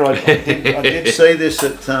on here. I did see this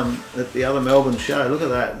at the other Melbourne show. Look at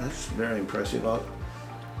that. That's very impressive.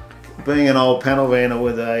 Being an old panel vanner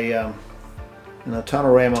with a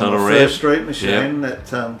tunnel ram on the first street machine,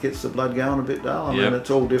 that gets the blood going a bit, Dale. I mean, it's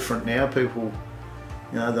all different now. People,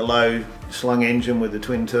 the low slung engine with the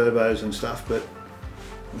twin turbos and stuff, but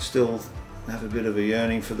we still have a bit of a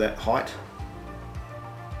yearning for that height.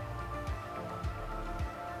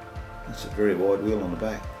 That's a very wide wheel on the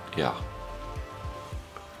back. Yeah.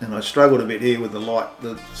 And I struggled a bit here with the light.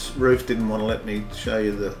 The roof didn't want to let me show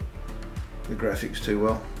you the graphics too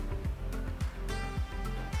well.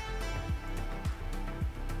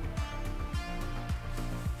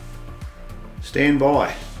 Stand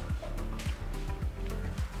by.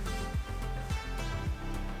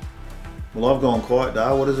 Well, I've gone quiet,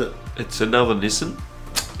 Dale. What is it? It's another Nissan.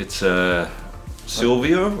 It's a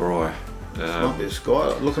Silvio or a might be a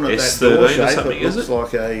Sky. Looking at S13 that door or shape, something, it looks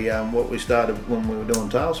like a what we started when we were doing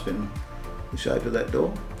tailspin. The shape of that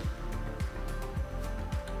door.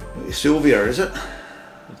 A Silvio, is it?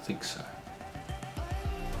 I think so.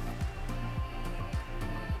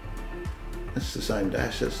 It's the same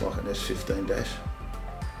dash. That's like an S15 dash.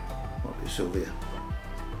 Might be a Silvio.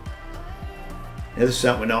 Yeah, this is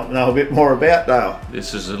something we know a bit more about, Dale.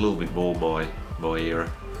 This is a little bit more my era.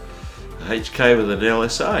 A HK with an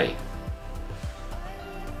LSA.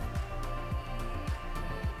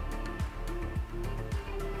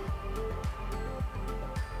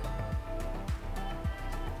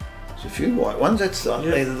 There's a few white ones. That's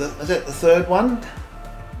either is that the third one?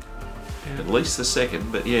 Yeah, at least the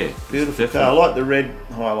second, but yeah. Beautiful car. I like the red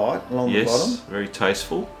highlight along the bottom. Yes, very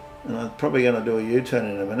tasteful. And I'm probably going to do a U-turn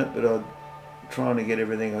in a minute, but I'm trying to get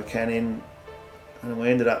everything I can in. And we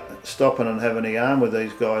ended up stopping and having a yarn with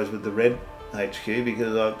these guys with the red HQ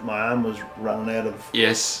because my arm was running out of...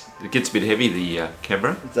 Yes, it gets a bit heavy, the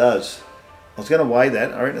camera. It does. I was going to weigh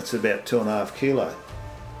that. I reckon it's about 2.5 kilo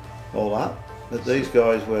all up. But these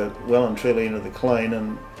guys were well and truly into the clean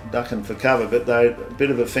and ducking for cover, but they're a bit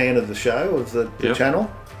of a fan of the show, of the channel.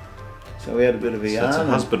 So we had a bit of a yarn. It's a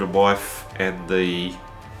husband and wife, and the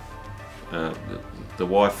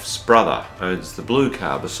wife's brother owns the blue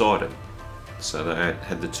car beside him. So they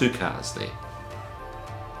had the two cars there.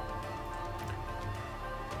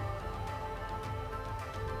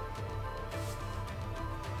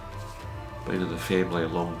 Been in the family a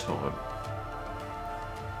long time.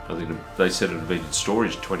 I think they said it had been in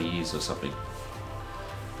storage 20 years or something.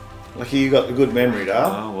 Lucky you got the good memory, Dale.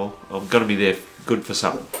 Oh, well, I'm going to be there good for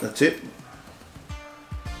something. That's it.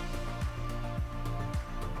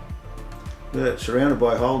 Yeah, surrounded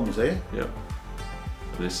by Holdens there. Yep.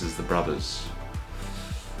 This is the brothers,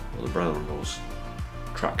 or the brother-in-law's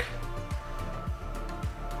truck.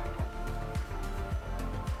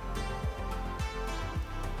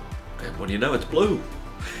 And what do you know, it's blue.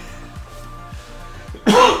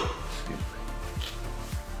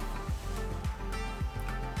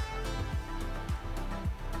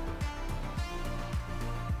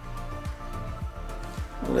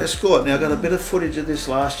 Well, Escort. Now, I got a bit of footage of this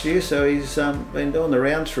last year, so he's been doing the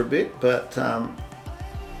rounds for a bit, but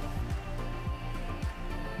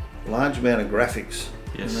large amount of graphics.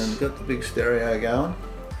 Yes. And then got the big stereo going.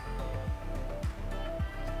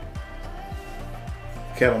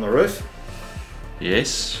 Cat on the roof.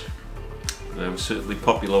 Yes. They were certainly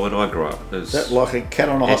popular when I grew up. Is that like a cat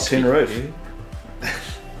on a hot tin roof? Yeah.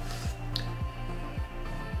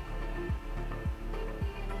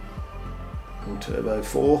 Turbo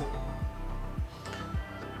 4.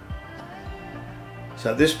 So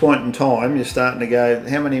at this point in time, you're starting to go,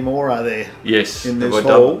 how many more are there? Yes. In this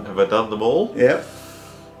hall? Have I done them all? Yep.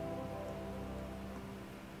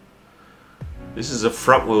 This is a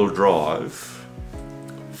front wheel drive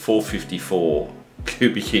 454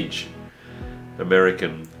 cubic inch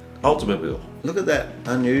American Ultimate wheel. Look at that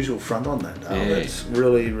unusual front on that, Dale. Yeah. That's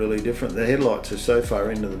really, really different. The headlights are so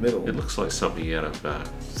far into the middle. It looks like something out of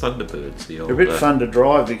Thunderbirds, the old... They're a bit fun to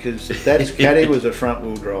drive because Dad's Caddy was a front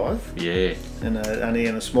wheel drive. Yeah. And only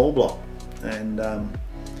in a small block. And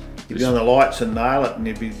you'd be on the lights and nail it and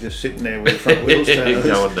you'd be just sitting there with the front wheels turning.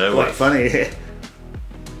 Going nowhere. Quite funny, yeah.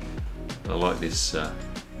 I like this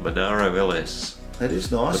Monaro LS. That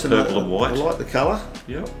is nice. The purple and white. I like the colour.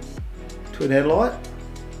 Yep. Twin headlight.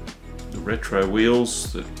 The retro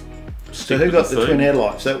wheels that So who got the twin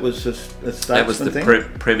headlights? That was just a Statesman That was the thing?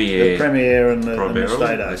 Premiere. The Premiere and the Primarily,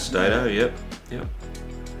 Stato. the Stato, yep.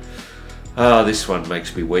 Ah, this one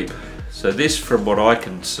makes me weep. So this, from what I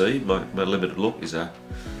can see, my limited look, is a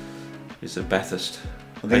Bathurst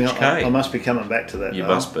I think HK. I must be coming back to that. You though.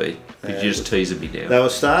 must be. You're just teasing me now. They were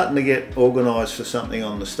starting to get organised for something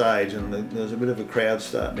on the stage, and there was a bit of a crowd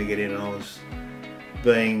starting to get in, and I was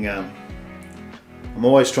being... I'm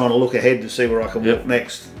always trying to look ahead to see where I can walk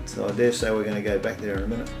next, so I dare say we're going to go back there in a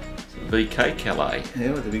minute. VK Calais.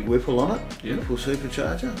 Yeah, with the big Whipple on it. Yep. Whipple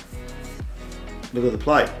supercharger. Look at the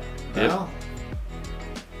plate. Yep. Wow.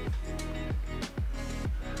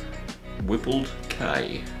 Whippled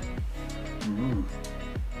K.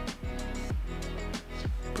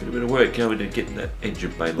 Put a bit of work going to getting that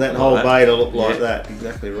engine bay. That whole bay to look like that.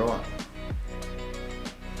 Exactly right.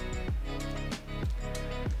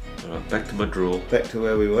 Alright, back to my draw. Back to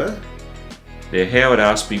where we were. Now Howard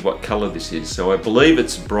asked me what colour this is, so I believe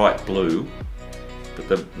it's bright blue, but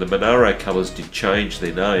the Monaro colours did change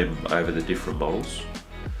their name over the different models.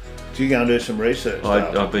 So you go and do some research.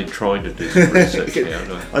 I've been trying to do some research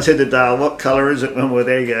now. I said to Dale, what colour is it when we're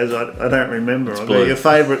there? He goes, I don't remember. I go, blue. your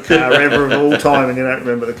favourite car ever of all time, and you don't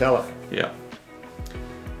remember the colour. Yeah.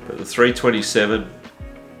 But the 327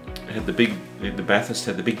 had the big, in the Bathurst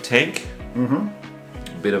had the big tank. Mm-hmm.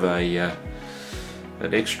 A bit of a,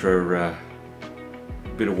 an extra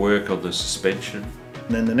bit of work on the suspension.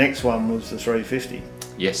 And then the next one was the 350.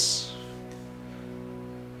 Yes.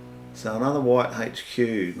 So another white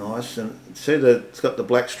HQ, nice. And see that it's got the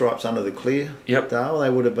black stripes under the clear. Yep. Dale, they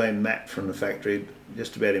would have been matte from the factory,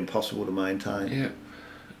 just about impossible to maintain. Yeah.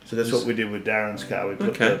 So that's what we did with Darren's car. We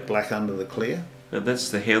put the black under the clear. And that's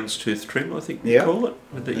the houndstooth trim, I think you call it,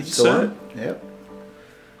 with the insert. Yep.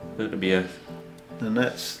 That'll be a And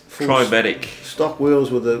that's full Trimatic. stock wheels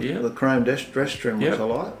with the chrome dress trim, which I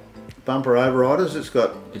like. Bumper overriders.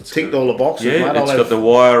 It's ticked all the boxes. Yeah, mate. it's got the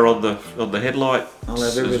wire on the headlight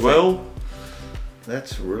as well.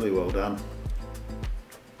 That's really well done.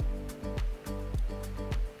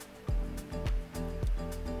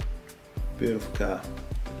 Beautiful car.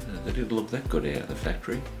 They didn't look that good out of the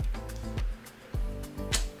factory.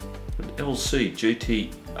 An LC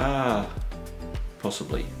GTR,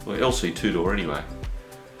 possibly. Well, LC two-door anyway.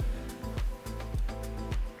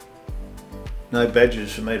 No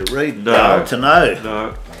badges for me to read. No. To know.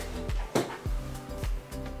 No.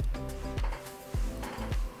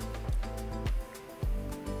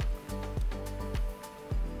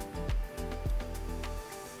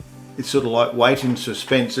 It's sort of like waiting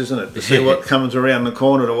suspense, isn't it? To see what comes around the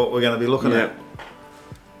corner to what we're going to be looking at.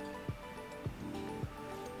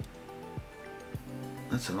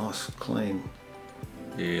 That's a nice clean.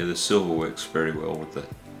 Yeah, the silver works very well with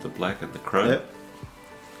the black and the chrome. Yep.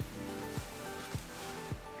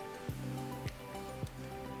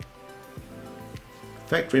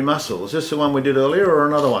 Factory muscle. Is this the one we did earlier or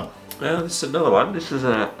another one? Well, this is another one. This is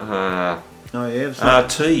a Oh yeah, it's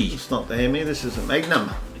not, RT. it's not the Hemi, this is a Magnum.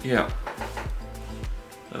 Yeah.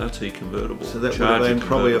 RT convertible. So that would have been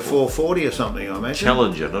probably a 440 or something, I imagine.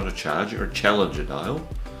 Challenger, not a Charger, a Challenger, Dale.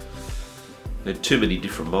 They had too many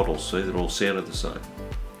different models, see, that all sounded the same.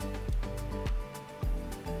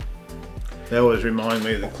 They always remind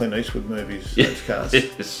me of the Clint Eastwood movies, those cars.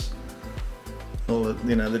 Yes. All the,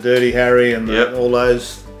 you know, the Dirty Harry and all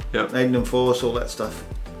those Magnum Force, all that stuff.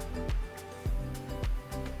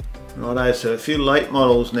 Righto, so a few late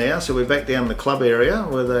models now. So we're back down the club area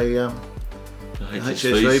where the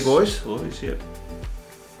HSV boys. Yep.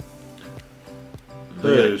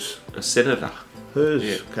 Who's? A Senator.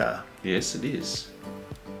 Whose car? Yes, it is.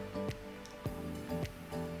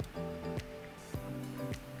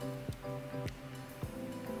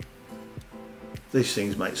 These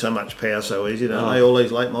things make so much power so easy, don't they? All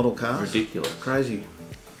these late model cars. Ridiculous. Crazy.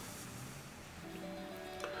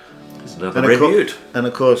 There's another Rebutte. And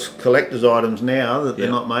of course, collector's items now that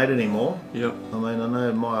they're not made anymore. Yep. I mean, I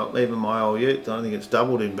know even my old Ute, I don't think it's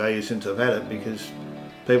doubled in value since I've had it because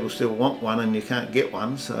people still want one and you can't get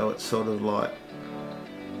one, so it's sort of like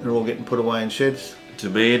they're all getting put away in sheds.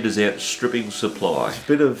 Demand is outstripping supply. It's a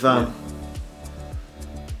bit of There's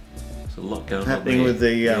a lot going happening on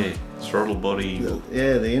there. with the throttle body.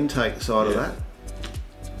 the intake side of that.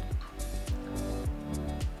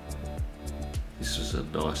 This is a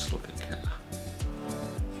nice looking car.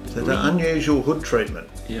 So the unusual hood treatment.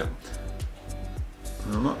 Yeah.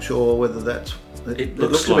 And I'm not sure whether that's. It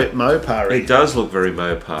looks like a bit Mopar-y. It does look very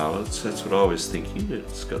Mopar. That's what I was thinking.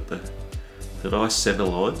 It's got the nice centre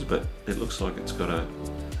lines, but it looks like it's got a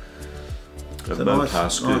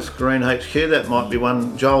Mopar scoop. Nice green HQ. That might be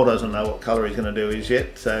one. Joel doesn't know what colour he's going to do his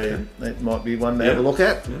yet, so that might be one to have a look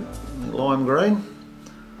at. Yeah. Lime green.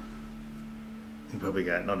 You probably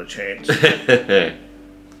go, not a chance.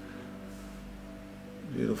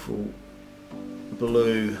 Beautiful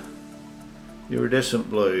blue, iridescent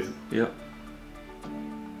blue. Yep.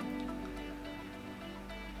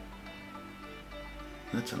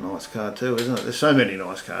 That's a nice car too, isn't it? There's so many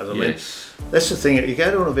nice cars. I mean, Yes. that's the thing. You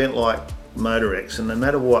go to an event like MotorEx, and no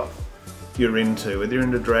matter what you're into, whether you're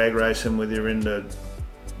into drag racing, whether you're into,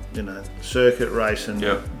 you know, circuit racing,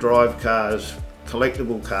 Yep. drive cars,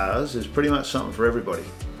 collectible cars, there's pretty much something for everybody.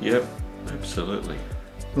 Yep. Absolutely.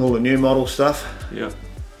 All the new model stuff. Yep.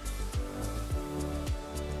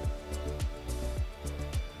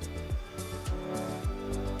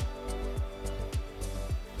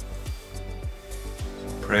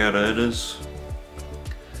 Proud owners,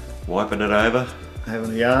 wiping it over,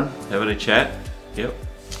 Having a yarn. having a chat. Yep.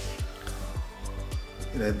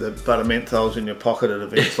 You know, the butter menthols in your pocket at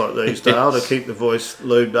events like these, Dale, to keep the voice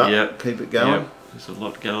lubed up, Yep. keep it going. Yep. There's a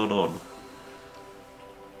lot going on.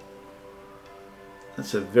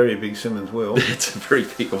 That's a very big Simmons wheel. It's a very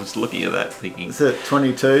big. I was looking at that thinking, Is it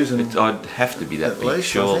 22s and I'd have to be that At big, least,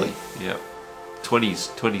 I surely. think. Yep.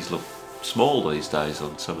 20s look small these days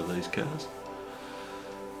on some of these cars.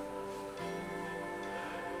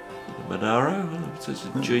 The Monaro, it says a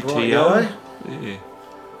bright GTO. yellow. Yeah.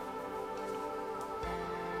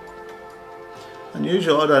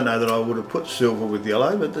 unusual? I don't know that I would have put silver with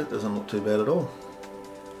yellow, but that doesn't look too bad at all.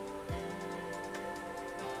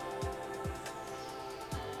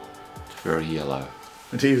 It's very yellow.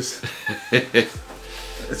 It is.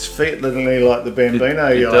 It's faintly like the Bambino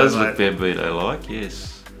It yellow, does mate. look Bambino-like,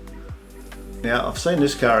 yes. Now, I've seen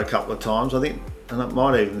this car a couple of times, I think, and it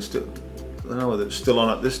might even still, I don't know whether it's still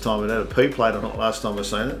on it this time. It had a P plate on it last time I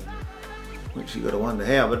seen it, which you got to wonder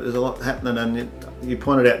how, but there's a lot happening, and you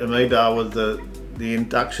pointed out to me, Dale, with the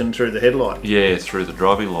induction through the headlight. Yeah, through the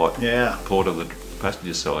driving light. Yeah. Port on the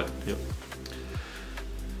passenger side. Yep.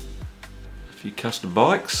 A few custom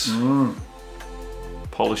bikes.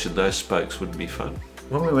 Polishing those spokes wouldn't be fun.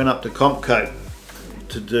 When we went up to Compcoat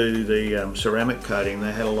to do the ceramic coating,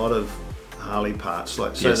 they had a lot of Harley parts,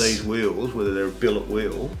 like say Yes. these wheels, whether they're a billet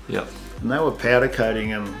wheel, Yep. and they were powder coating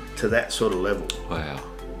them to that sort of level. Wow.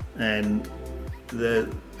 And the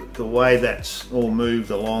way that's all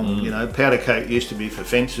moved along, you know, powder coat used to be for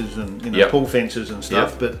fences and, you know, Yep. pull fences and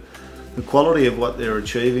stuff, Yep. but the quality of what they're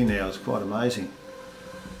achieving now is quite amazing.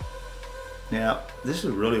 Now, this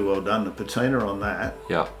is really well done, the patina on that.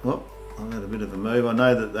 Yeah. Oh, I've had a bit of a move. I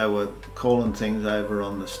know that they were calling things over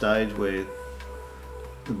on the stage where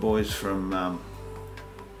the boys from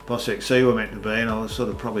Boss XC were meant to be, and I was sort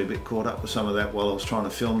of probably a bit caught up with some of that while I was trying to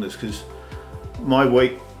film this, because my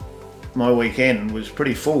weekend was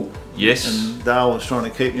pretty full. Yes. And Dale was trying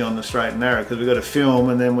to keep me on the straight and narrow, because we got to film,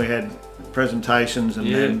 and then we had presentations, and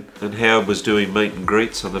Yeah. then And Howard was doing meet and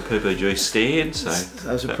greets on the PPG stand, so it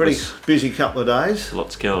was a that pretty was busy couple of days.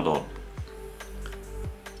 lots going on.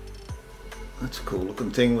 That's a cool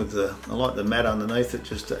looking thing with the, I like the mat underneath it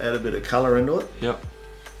just to add a bit of colour into it. Yep.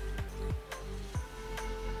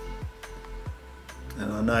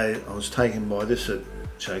 And I know I was taken by this at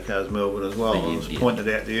Show Cars Melbourne as well. I was Yeah. pointed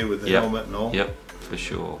out to you with the Yep. helmet and all. Yep, for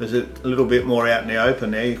sure. There's a little bit more out in the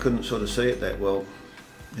open now. You couldn't sort of see it that well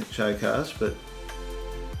at Show Cars, but,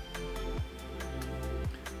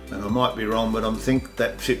 and I might be wrong, but I think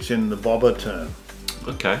that fits in the bobber term.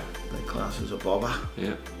 Okay. They class as a bobber.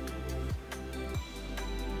 Yeah.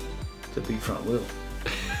 It's a big front wheel.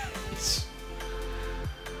 It's,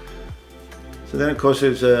 So then, of course,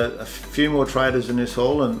 there's a few more traders in this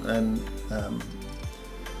hall, and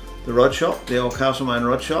the rod shop, the old Castlemaine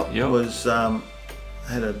rod shop, Yep. was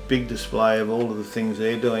had a big display of all of the things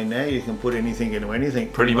they're doing now. You can put anything into anything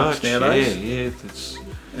pretty much. nowadays. Yeah. It's,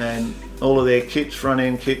 And all of their kits, front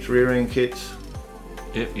end kits, rear end kits.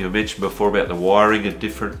 yeah. You mentioned before about the wiring of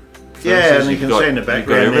different. Yeah, furnaces. and you You've can got- see in the you've got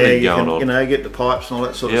background there, everything you going can, on. you know, get the pipes and all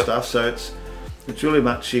that sort of Yep. stuff. So it's really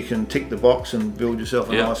much, you can tick the box and build yourself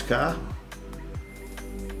a Yep. nice car.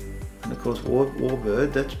 And of course,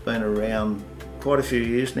 Warbird, that's been around quite a few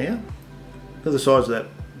years now. Look at the size of that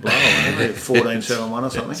blower, maybe 1471 or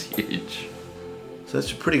something. That's huge. So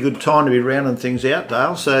it's a pretty good time to be rounding things out,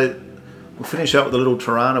 Dale. So we'll finish up with a little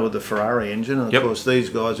Tirana with the Ferrari engine. And of Yep. course, these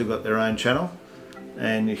guys have got their own channel,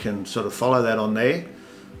 and you can sort of follow that on there.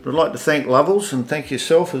 But I'd like to thank Lovells and thank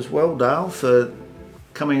yourself as well, Dale, for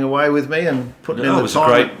coming away with me and putting in No, the it was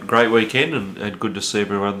time. a great weekend, and good to see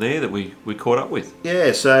everyone there that we caught up with.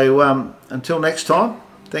 Yeah, so until next time,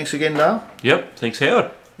 thanks again, Dale, Yep. Thanks, Howard.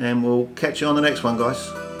 and we'll catch you on the next one, guys.